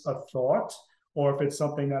it's a thought or if it's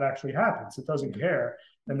something that actually happens. It doesn't care.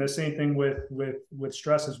 And the same thing with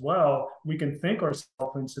stress as well. We can think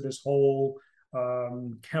ourselves into this whole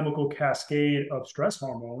chemical cascade of stress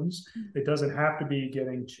hormones. It doesn't have to be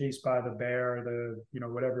getting chased by the bear, the, you know,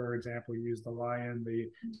 whatever example you use, the lion, the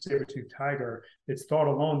saber-toothed tiger. It's thought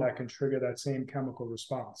alone that can trigger that same chemical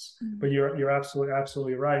response. But you're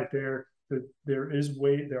absolutely right. There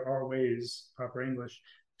are ways, proper English,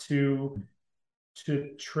 to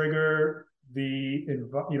trigger the,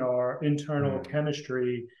 you know, our internal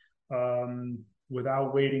chemistry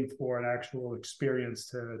without waiting for an actual experience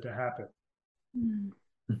to happen.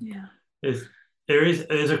 Yeah.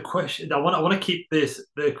 There's a question. I want to keep the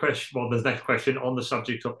next question on the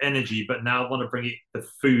subject of energy, but now I want to bring the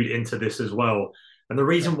food into this as well. And the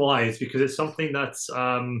reason why is because it's something that's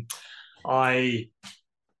I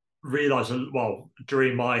realized, well,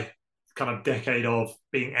 during my kind of decade of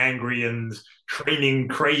being angry and training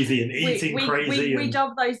crazy and eating crazy. We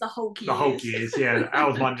dubbed those the Hulk years. The Hulk years, yeah, that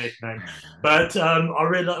was my nickname. But I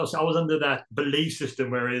realized I was under that belief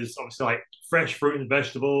system, whereas obviously like fresh fruit and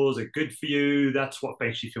vegetables are good for you. That's what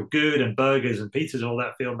makes you feel good, and burgers and pizzas and all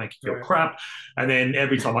that make you feel crap. And then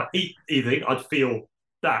every time I eat anything, I'd feel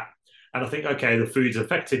that. And I think, okay, the food's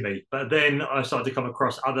affecting me. But then I started to come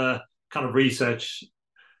across other kind of research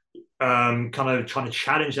kind of trying to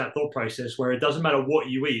challenge that thought process, where it doesn't matter what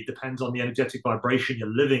you eat, it depends on the energetic vibration you're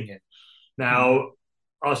living in. Now,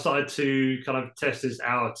 I started to kind of test this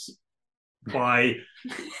out by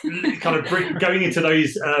kind of going into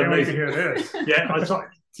those. Yeah, I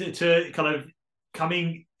started to kind of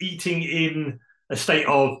eating in a state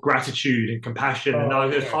of gratitude and compassion, and now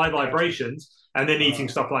there's high vibrations, and then eating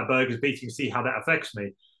stuff like burgers, beating, see how that affects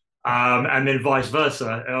me. And then vice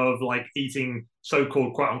versa, of like eating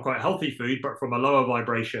so-called quote unquote healthy food, but from a lower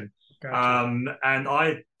vibration. Gotcha. And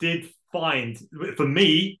I did find, for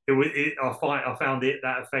me, I found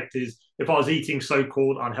that effect is if I was eating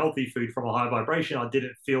so-called unhealthy food from a high vibration, I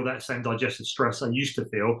didn't feel that same digestive stress I used to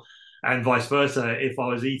feel, and vice versa. If I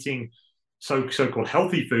was eating so-called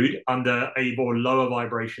healthy food under a more lower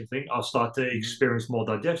vibration thing, I'll start to experience more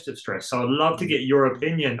digestive stress. So I'd love to get your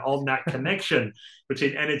opinion on that connection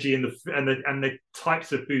between energy and the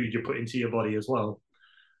types of food you put into your body as well.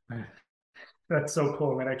 That's so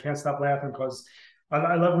cool, man. I can't stop laughing because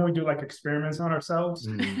I love when we do like experiments on ourselves.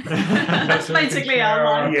 That's so basically our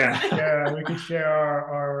life. Yeah, we can share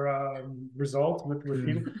our results with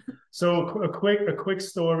people. So a quick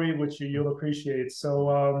story which you'll appreciate.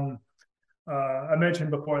 So I mentioned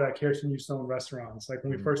before that Kirsten used to own restaurants. Like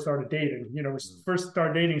when we first started dating, you know, she's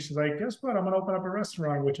like, guess what? I'm going to open up a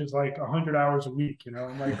restaurant, which is like 100 hours a week, you know.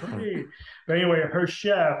 I'm like, great. But anyway, her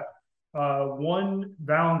chef, one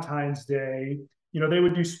Valentine's Day, you know, they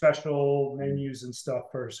would do special menus and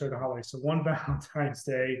stuff for certain holidays. So one Valentine's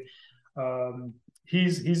Day,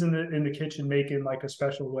 he's in the kitchen making like a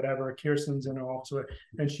special whatever. Kirsten's in her office,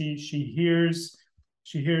 and she hears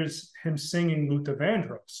him singing Luther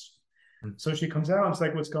Vandross. So she comes out and it's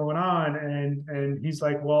like, what's going on? And he's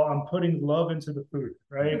like, well, I'm putting love into the food,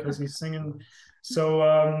 right? Because he's singing.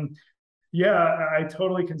 So yeah, I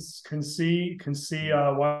totally can see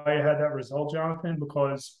why I had that result, Jonathan,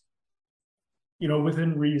 because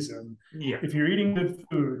within reason, if you're eating good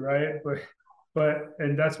food, right? But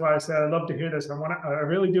and that's why I said I'd love to hear this. I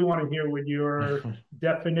really do want to hear what your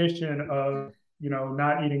definition of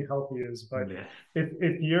not eating healthy is. But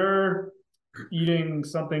if you're eating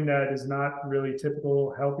something that is not really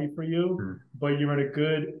typical healthy for you, but you're in a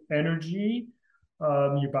good energy,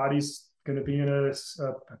 your body's going to be in a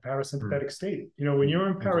parasympathetic state. When you're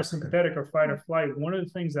in parasympathetic or fight or flight, one of the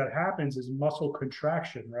things that happens is muscle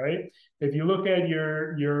contraction, right? If you look at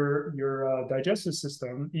your digestive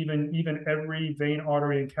system, even every vein,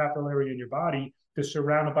 artery, and capillary in your body is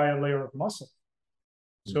surrounded by a layer of muscle.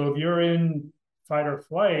 So if you're in fight or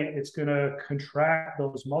flight, it's going to contract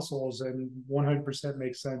those muscles, and 100%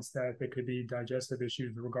 makes sense that there could be digestive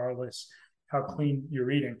issues regardless how clean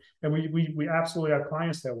you're eating. And we absolutely have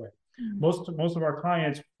clients that way. Most of our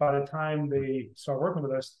clients, by the time they start working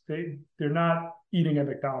with us, they're not eating at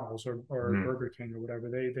McDonald's or Burger King or whatever.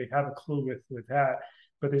 They have a clue with that,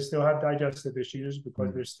 but they still have digestive issues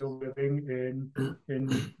because they're still living in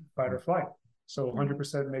fight or flight. So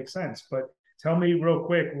 100% makes sense. But tell me real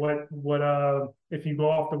quick what if you go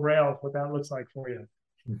off the rails, what that looks like for you.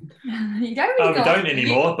 You don't really we don't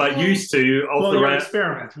anymore, but used to off the rails.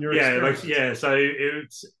 Experiment. Yeah. So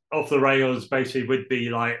it's off the rails. Basically, would be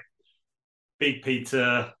like big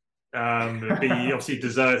pizza, be obviously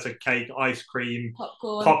desserts, a cake, ice cream,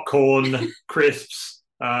 popcorn, crisps,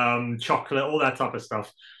 chocolate, all that type of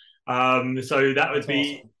stuff. So that would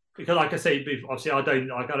be awesome. Because, like I say, obviously, I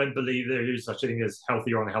don't believe there is such a thing as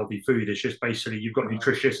healthy or unhealthy food. It's just basically you've got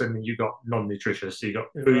nutritious and you've got non-nutritious. So you've got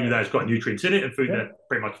food that's got nutrients in it and food that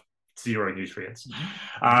pretty much zero nutrients.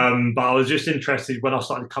 But I was just interested when I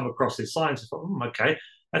started to come across this science. I thought, okay,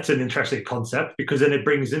 that's an interesting concept, because then it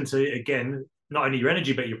brings into, again, not only your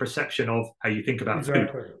energy, but your perception of how you think about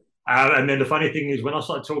food. And then the funny thing is, when I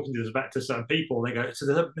started talking to this back to certain people, they go,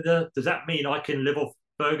 so does that mean I can live off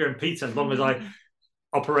burger and pizza as long as I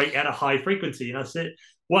operate at a high frequency? And I said,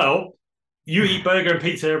 well, you eat burger and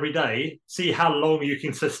pizza every day, see how long you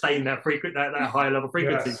can sustain that high level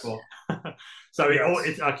frequency for. So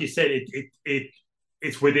it's like you said,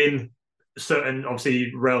 it's within certain,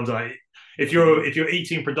 obviously, realms. Like if you're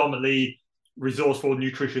eating predominantly resourceful,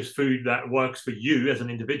 nutritious food that works for you as an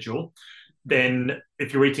individual, then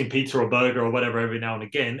if you're eating pizza or burger or whatever every now and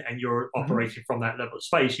again, and you're operating from that level of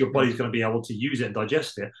space, your body's going to be able to use it and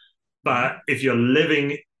digest it. But if you're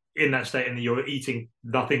living in that state and you're eating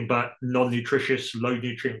nothing but non-nutritious,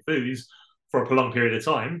 low-nutrient foods for a prolonged period of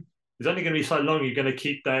time, it's only going to be so long you're going to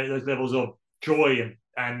keep those levels of joy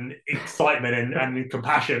and excitement and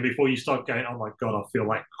compassion before you start going, oh my God, I feel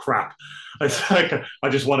like crap. It's like, I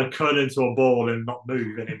just want to curl into a ball and not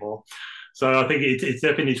move anymore. So I think it's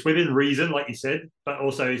definitely within reason, like you said, but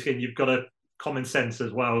also, again, you've got a common sense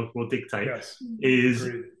as well will dictate.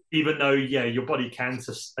 Agreed. Even though, your body can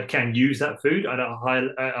use that food at a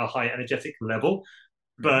high energetic level,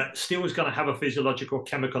 but still is going to have a physiological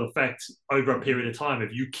chemical effect over a period of time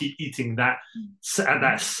if you keep eating that at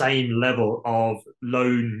that same level of low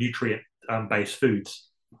nutrient based foods.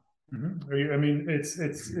 I mean, it's I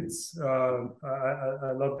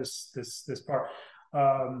love this part.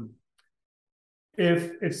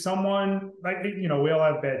 If someone, like, we all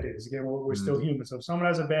have bad days. Again, we're still human. So if someone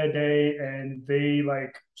has a bad day and they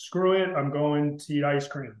like, screw it, I'm going to eat ice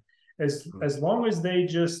cream. As long as they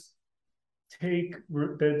just they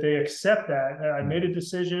accept that I made a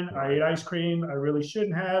decision, I ate ice cream, I really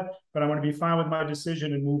shouldn't have, but I'm going to be fine with my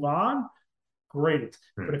decision and move on. Great.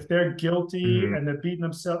 But if they're guilty and they're beating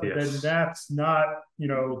themselves, then that's not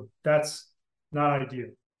ideal.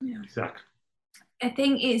 Yeah. Exactly. I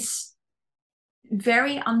think it's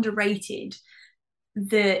very underrated,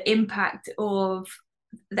 the impact of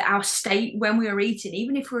our state when we are eating,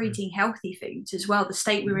 even if we're eating healthy foods as well, the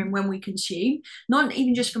state we're in when we consume, not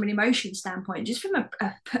even just from an emotion standpoint, just from a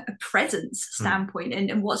presence standpoint,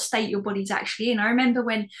 and what state your body's actually in. I remember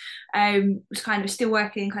when I was kind of still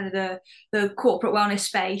working in kind of the corporate wellness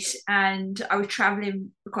space, and I was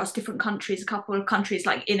traveling across different countries, a couple of countries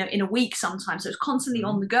like in a week sometimes, so it was constantly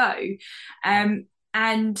on the go,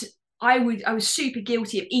 and I was super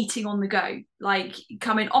guilty of eating on the go, like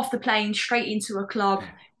coming off the plane straight into a club,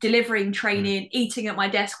 delivering training, eating at my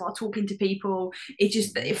desk while talking to people.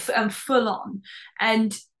 I'm full on.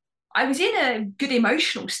 And I was in a good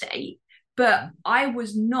emotional state, but I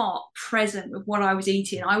was not present with what I was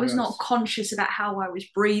eating. I was not conscious about how I was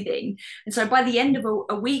breathing. And so by the end of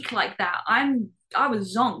a week like that, I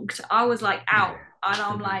was zonked. I was like out, and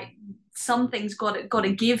I'm like, something's got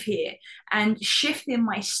to give here. And shifting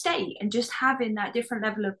my state and just having that different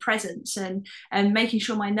level of presence, and making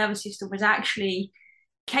sure my nervous system was actually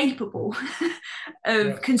capable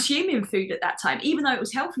of consuming food at that time, even though it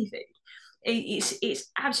was healthy food. It's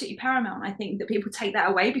absolutely paramount, I think, that people take that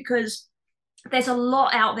away, because there's a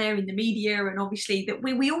lot out there in the media, and obviously that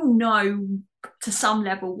we all know to some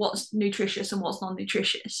level what's nutritious and what's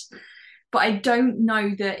non-nutritious, but I don't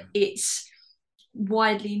know that it's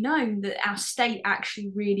widely known that our state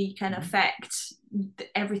actually really can affect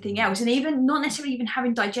everything else. And even not necessarily even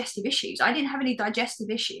having digestive issues. I didn't have any digestive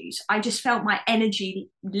issues. I just felt my energy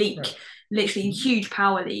leak, literally a huge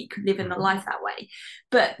power leak, living a life that way.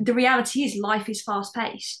 But the reality is life is fast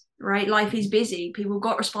paced, right? Life is busy. People have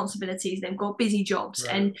got responsibilities. They've got busy jobs,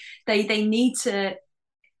 and they need to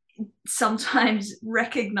sometimes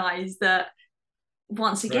recognize that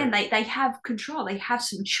once again, they have control, they have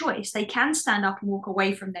some choice. They can stand up and walk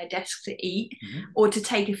away from their desk to eat, or to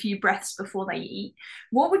take a few breaths before they eat.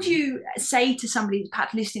 What would you say to somebody who's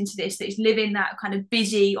perhaps listening to this, that is living that kind of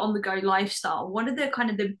busy, on-the-go lifestyle? What are the kind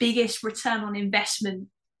of the biggest return on investment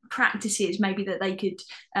practices maybe that they could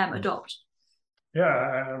adopt? Yeah,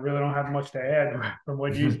 I really don't have much to add from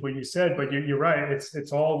what you said, but you're right.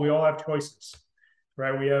 It's all, we all have choices,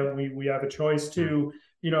 right? We have a choice to,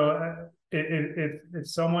 if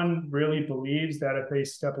someone really believes that if they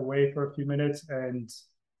step away for a few minutes and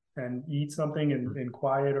eat something in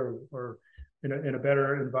quiet, or in a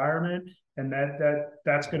better environment, and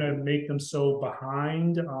that's going to make them so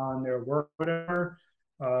behind on their work, whatever,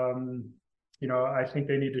 I think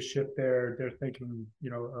they need to shift their thinking,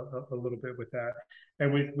 a little bit with that.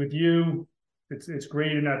 And with you, it's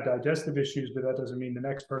great to have digestive issues, but that doesn't mean the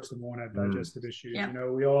next person won't have digestive issues. Yeah.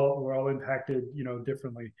 We're all impacted,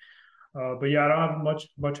 differently. But yeah, I don't have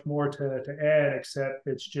much more to add, except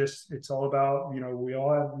it's all about, we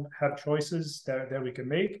all have choices that we can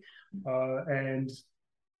make, and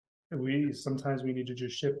sometimes we need to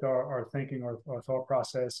just shift our thinking, our thought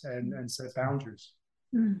process, and set boundaries.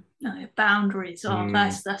 No, boundaries.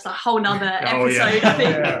 That's a whole nother episode. I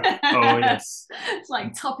think. Yeah. Oh yes. It's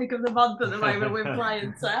like topic of the month at the moment with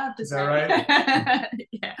Brian. So I have to say, right?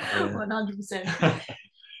 Yeah, 100%.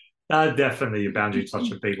 Definitely, boundary is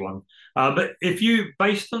such a big one. But if you,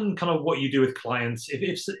 based on kind of what you do with clients,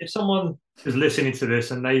 if someone is listening to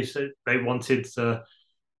this and they said they wanted to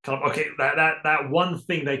kind of, okay, that one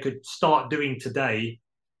thing they could start doing today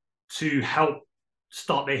to help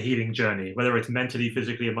start their healing journey, whether it's mentally,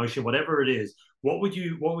 physically, emotionally, whatever it is, what would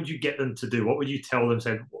you get them to do? What would you tell them?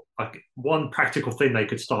 Say, like, one practical thing they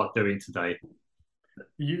could start doing today.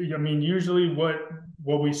 Usually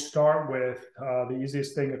what we start with, the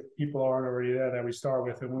easiest thing, if people aren't already there, that we start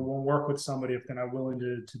with, and we won't work with somebody if they're not willing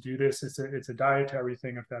to do this. It's a dietary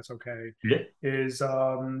thing, if that's okay. Yeah.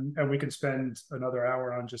 And we can spend another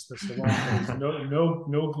hour on just this alone. Is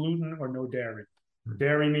no gluten or no dairy.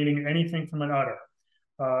 Dairy meaning anything from an udder.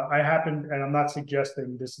 I happen, and I'm not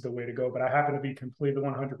suggesting this is the way to go, but I happen to be completely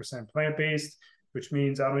 100% plant-based, which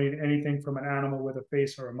means I don't eat anything from an animal with a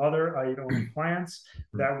face or a mother. I eat only plants.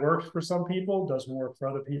 That works for some people, doesn't work for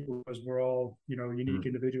other people, because we're all, unique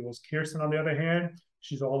individuals. Kirsten, on the other hand,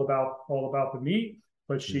 she's all about the meat,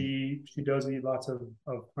 but she does eat lots of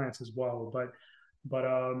plants as well. But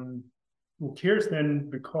Kirsten,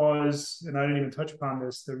 because, and I didn't even touch upon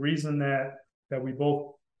this, the reason that we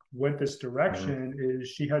both went this direction is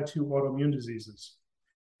she had 2 autoimmune diseases.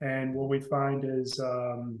 And what we find is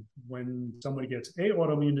when somebody gets a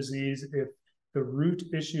autoimmune disease, if the root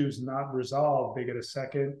issue is not resolved, they get a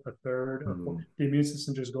second, a third, a fourth. The immune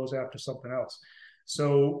system just goes after something else.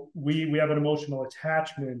 So we have an emotional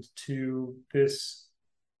attachment to this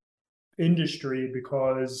industry,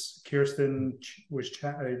 because Kirsten was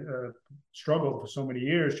struggled for so many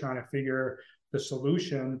years trying to figure the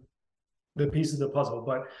solution, the piece of the puzzle.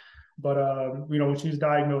 But when she was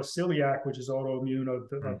diagnosed celiac, which is autoimmune of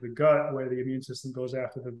the gut, where the immune system goes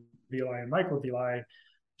after the villi and microvilli,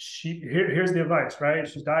 here's the advice, right?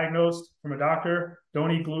 She's diagnosed from a doctor: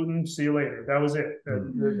 don't eat gluten, see you later. That was it.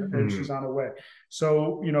 And she's on her way.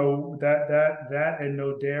 So that and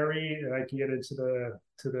no dairy, and I can get into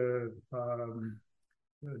the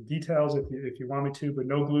details if you want me to, but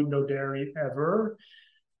no gluten, no dairy ever.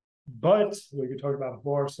 But we could talk about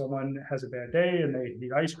before, if someone has a bad day and they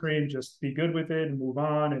eat ice cream, just be good with it and move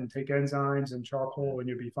on, and take enzymes and charcoal, and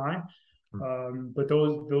you'll be fine. But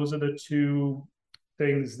those are the 2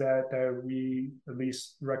 things that we at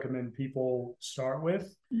least recommend people start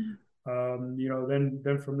with.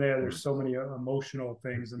 Then from there, there's so many emotional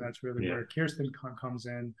things, and that's really where Kirsten comes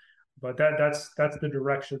in. But that's the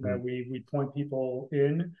direction that we point people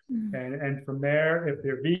in, and from there, if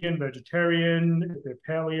they're vegan, vegetarian, if they're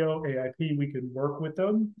paleo, AIP, we can work with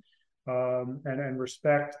them, and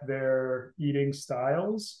respect their eating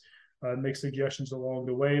styles, make suggestions along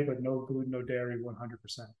the way, but no gluten, no dairy,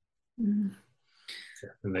 100%.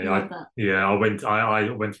 I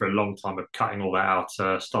went for a long time of cutting all that out,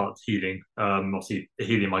 start healing, obviously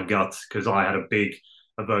healing my gut, because I had a big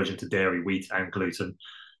aversion to dairy, wheat, and gluten.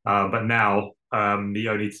 But now the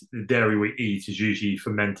only dairy we eat is usually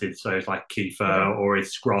fermented, so it's like kefir or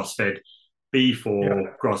it's grass-fed beef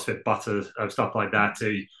or grass-fed butter, stuff like that,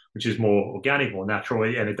 which is more organic, more natural,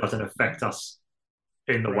 and it doesn't affect us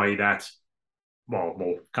in the way that, well,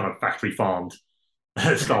 more kind of factory farmed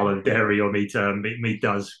style of dairy or meat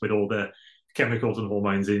does, with all the chemicals and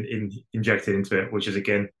hormones injected into it, which is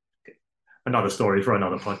again another story for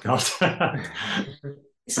another podcast.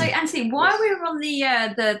 So Anthony, while we're on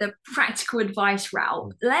the practical advice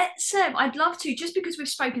route, let's I'd love to, just because we've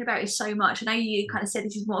spoken about it so much. I know you kind of said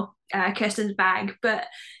this is more Kirsten's bag, but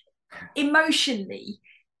emotionally,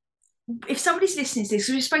 if somebody's listening to this,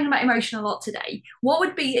 because we've spoken about emotion a lot today, what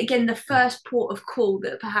would be, again, the first port of call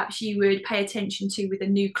that perhaps you would pay attention to with a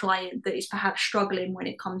new client that is perhaps struggling when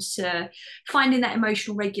it comes to finding that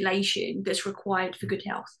emotional regulation that's required for good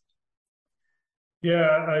health?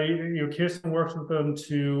 Yeah, Kirsten works with them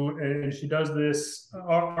too, and she does this.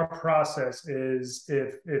 Our process is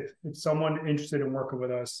if someone interested in working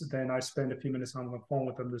with us, then I spend a few minutes on the phone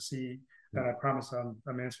with them to see, and I promise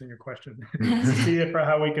I'm answering your question, to see if or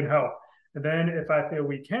how we can help. And then if I feel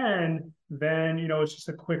we can, then it's just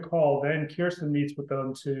a quick call. Then Kirsten meets with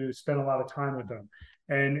them to spend a lot of time with them.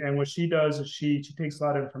 And what she does is she takes a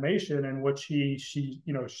lot of information, and what she's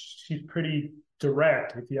pretty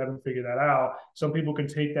direct, if you haven't figured that out. Some people can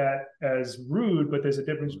take that as rude, but there's a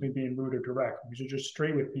difference between being rude or direct. We should just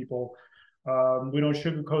straight with people. We don't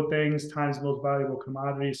sugarcoat things. Time's the most valuable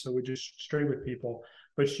commodity, so we're just straight with people.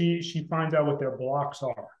 But she finds out what their blocks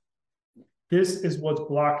are. This is what's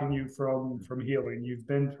blocking you from healing. You've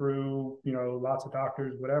been through, lots of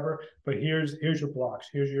doctors, whatever, but here's your blocks.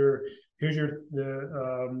 Here's your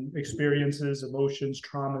experiences, emotions,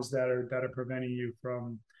 traumas that are preventing you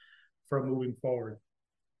from moving forward.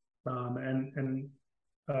 What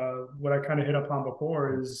I kind of hit upon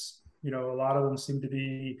before is, a lot of them seem to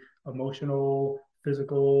be emotional,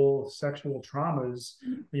 physical, sexual traumas.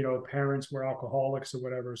 Parents were alcoholics or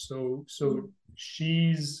whatever. So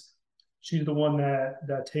she's the one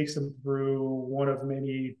that takes them through one of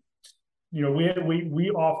many.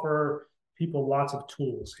 We offer people lots of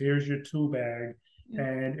tools. Here's your tool bag.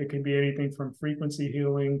 And it can be anything from frequency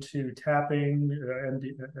healing to tapping,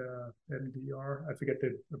 MDR. I forget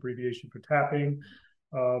the abbreviation for tapping.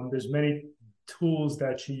 There's many tools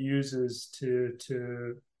that she uses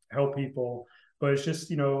to help people, but it's just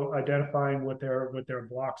identifying what their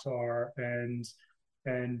blocks are and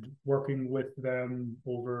working with them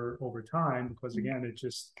over time, because again,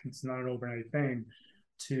 it's not an overnight thing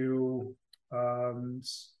to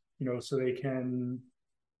so they can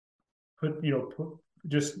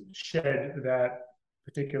just shed that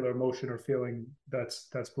particular emotion or feeling that's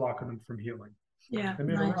blocking them from healing. Yeah, I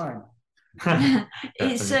made a rhyme.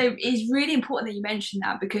 It's really important that you mentioned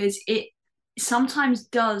that, because it sometimes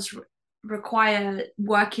does require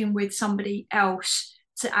working with somebody else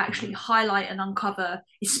to actually highlight and uncover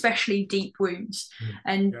especially deep wounds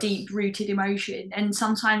and deep rooted emotion, and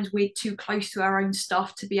sometimes we're too close to our own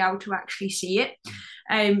stuff to be able to actually see it.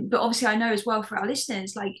 But obviously I know as well for our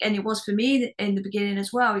listeners, and it was for me in the beginning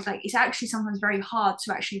as well, it's actually sometimes very hard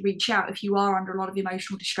to actually reach out if you are under a lot of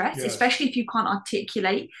emotional distress, especially if you can't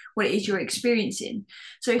articulate what it is you're experiencing.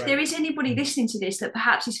 So if there is anybody listening to this that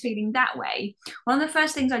perhaps is feeling that way, one of the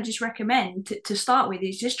first things I just recommend to start with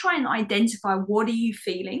is just try and identify, what are you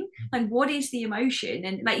feeling? What is the emotion?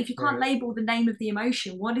 And if you can't label the name of the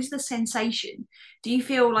emotion, what is the sensation? Do you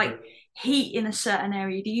feel heat in a certain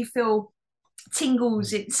area? Do you feel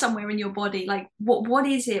tingles somewhere in your body? What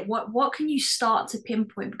is it? What can you start to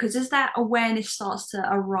pinpoint? Because as that awareness starts to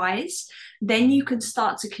arise, then you can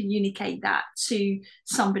start to communicate that to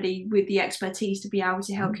somebody with the expertise to be able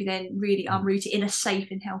to help you then really unroot it in a safe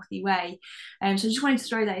and healthy way. So I just wanted to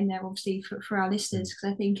throw that in there, obviously, for our listeners,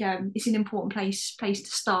 because I think it's an important place to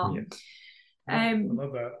start. I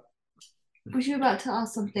love that. Was you about to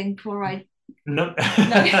ask something before I? No.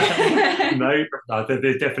 No,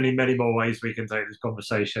 there's definitely many more ways we can take this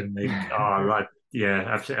conversation. Absolutely.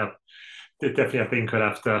 Definitely, I think we'll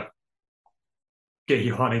have to get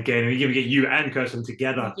you on again. We're going to get you and Kirsten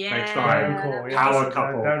together next time. That'd be cool. Power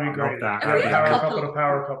couple. That'd be great. That. Power couple to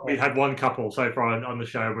power couple. We've had one couple so far on the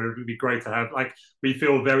show. It would be great to have. Like, we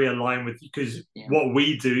feel very aligned with, because what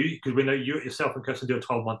we do, because we know you yourself and Kirsten do a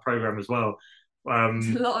 12-month program as well.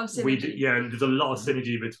 There's a lot of synergy. There's a lot of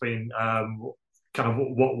synergy between kind of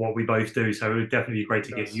what we both do. So it would definitely be great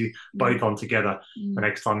to get you both on together the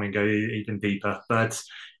next time and go even deeper. But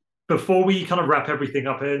before we kind of wrap everything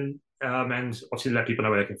up and obviously let people know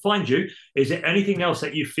where they can find you, is there anything else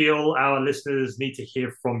that you feel our listeners need to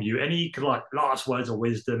hear from you? Any like last words of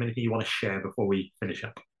wisdom, anything you want to share before we finish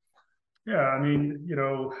up? Yeah, I mean,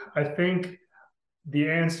 I think the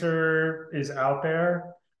answer is out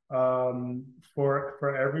there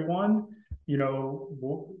for everyone.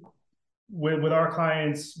 With our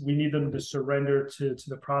clients, we need them to surrender to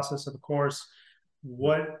the process. Of course,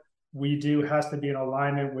 what we do has to be in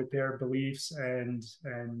alignment with their beliefs and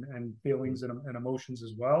feelings and emotions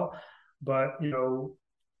as well. But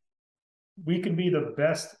we can be the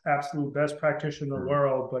absolute best practitioner in the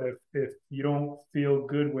world, but if you don't feel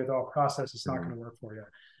good with our process, it's not going to work for you.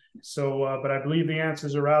 So, but I believe the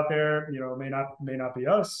answers are out there. It may not be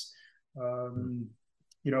us. And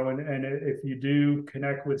if you do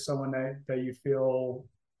connect with someone that you feel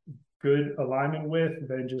good alignment with,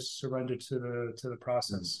 then just surrender to the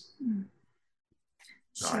process.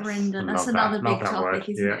 Surrender. That's another big topic,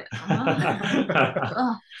 isn't it?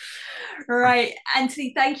 Oh. Right,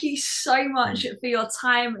 Anthony, thank you so much for your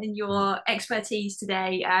time and your expertise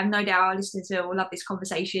today. No doubt our listeners will love this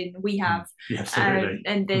conversation. We have,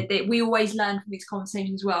 and we always learn from these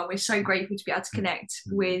conversations as well. We're so grateful to be able to connect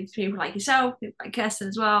with people like yourself, people like Kirsten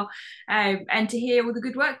as well, and to hear all the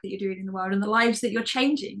good work that you're doing in the world and the lives that you're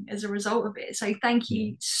changing as a result of it. So thank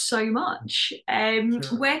you so much.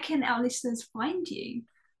 Sure. Where can our listeners find you?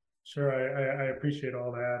 Sure, I appreciate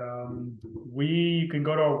all that. You can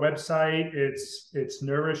go to our website. It's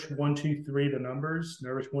Nourish123, the numbers,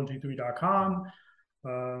 nourish123.com.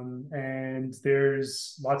 And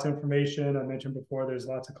there's lots of information. I mentioned before, there's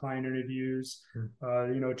lots of client interviews.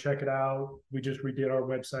 Check it out. We just redid our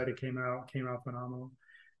website. It came out phenomenal.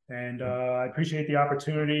 And I appreciate the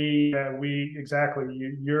opportunity.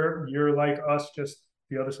 You're like us, just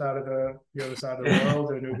the other side of the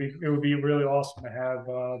world, and it would be really awesome to have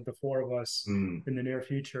the four of us in the near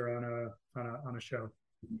future on a show.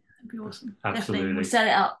 That'd be awesome. Absolutely. Definitely. We'll set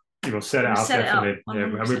it up. We'll set it up, definitely.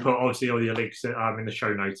 And we put obviously all your links in the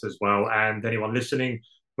show notes as well. And anyone listening,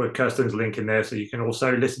 put Kirsten's link in there so you can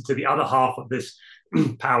also listen to the other half of this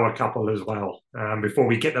power couple as well before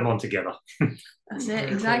we get them on together. That's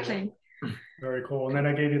it, exactly. Very cool. And then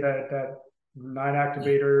I gave you that 9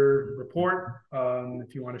 activator report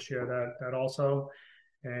if you want to share that also.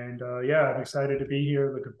 And I'm excited to be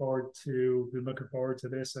here. Looking forward to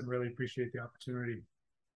this and really appreciate the opportunity.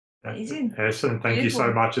 Amazing. Excellent. Thank you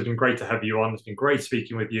so much. It's been great to have you on. It's been great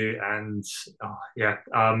speaking with you, and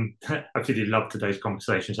I really loved today's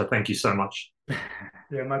conversation, so thank you so much.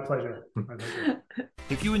 Yeah, my pleasure.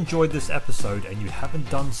 If you enjoyed this episode and you haven't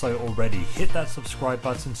done so already, hit that subscribe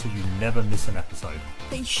button so you never miss an episode.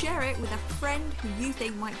 Then share it with a friend who you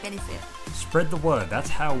think might benefit. Spread the word. That's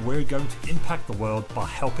how we're going to impact the world, by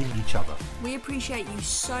helping each other. We appreciate you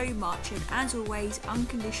so much, and as always,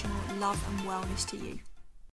 unconditional love and wellness to you.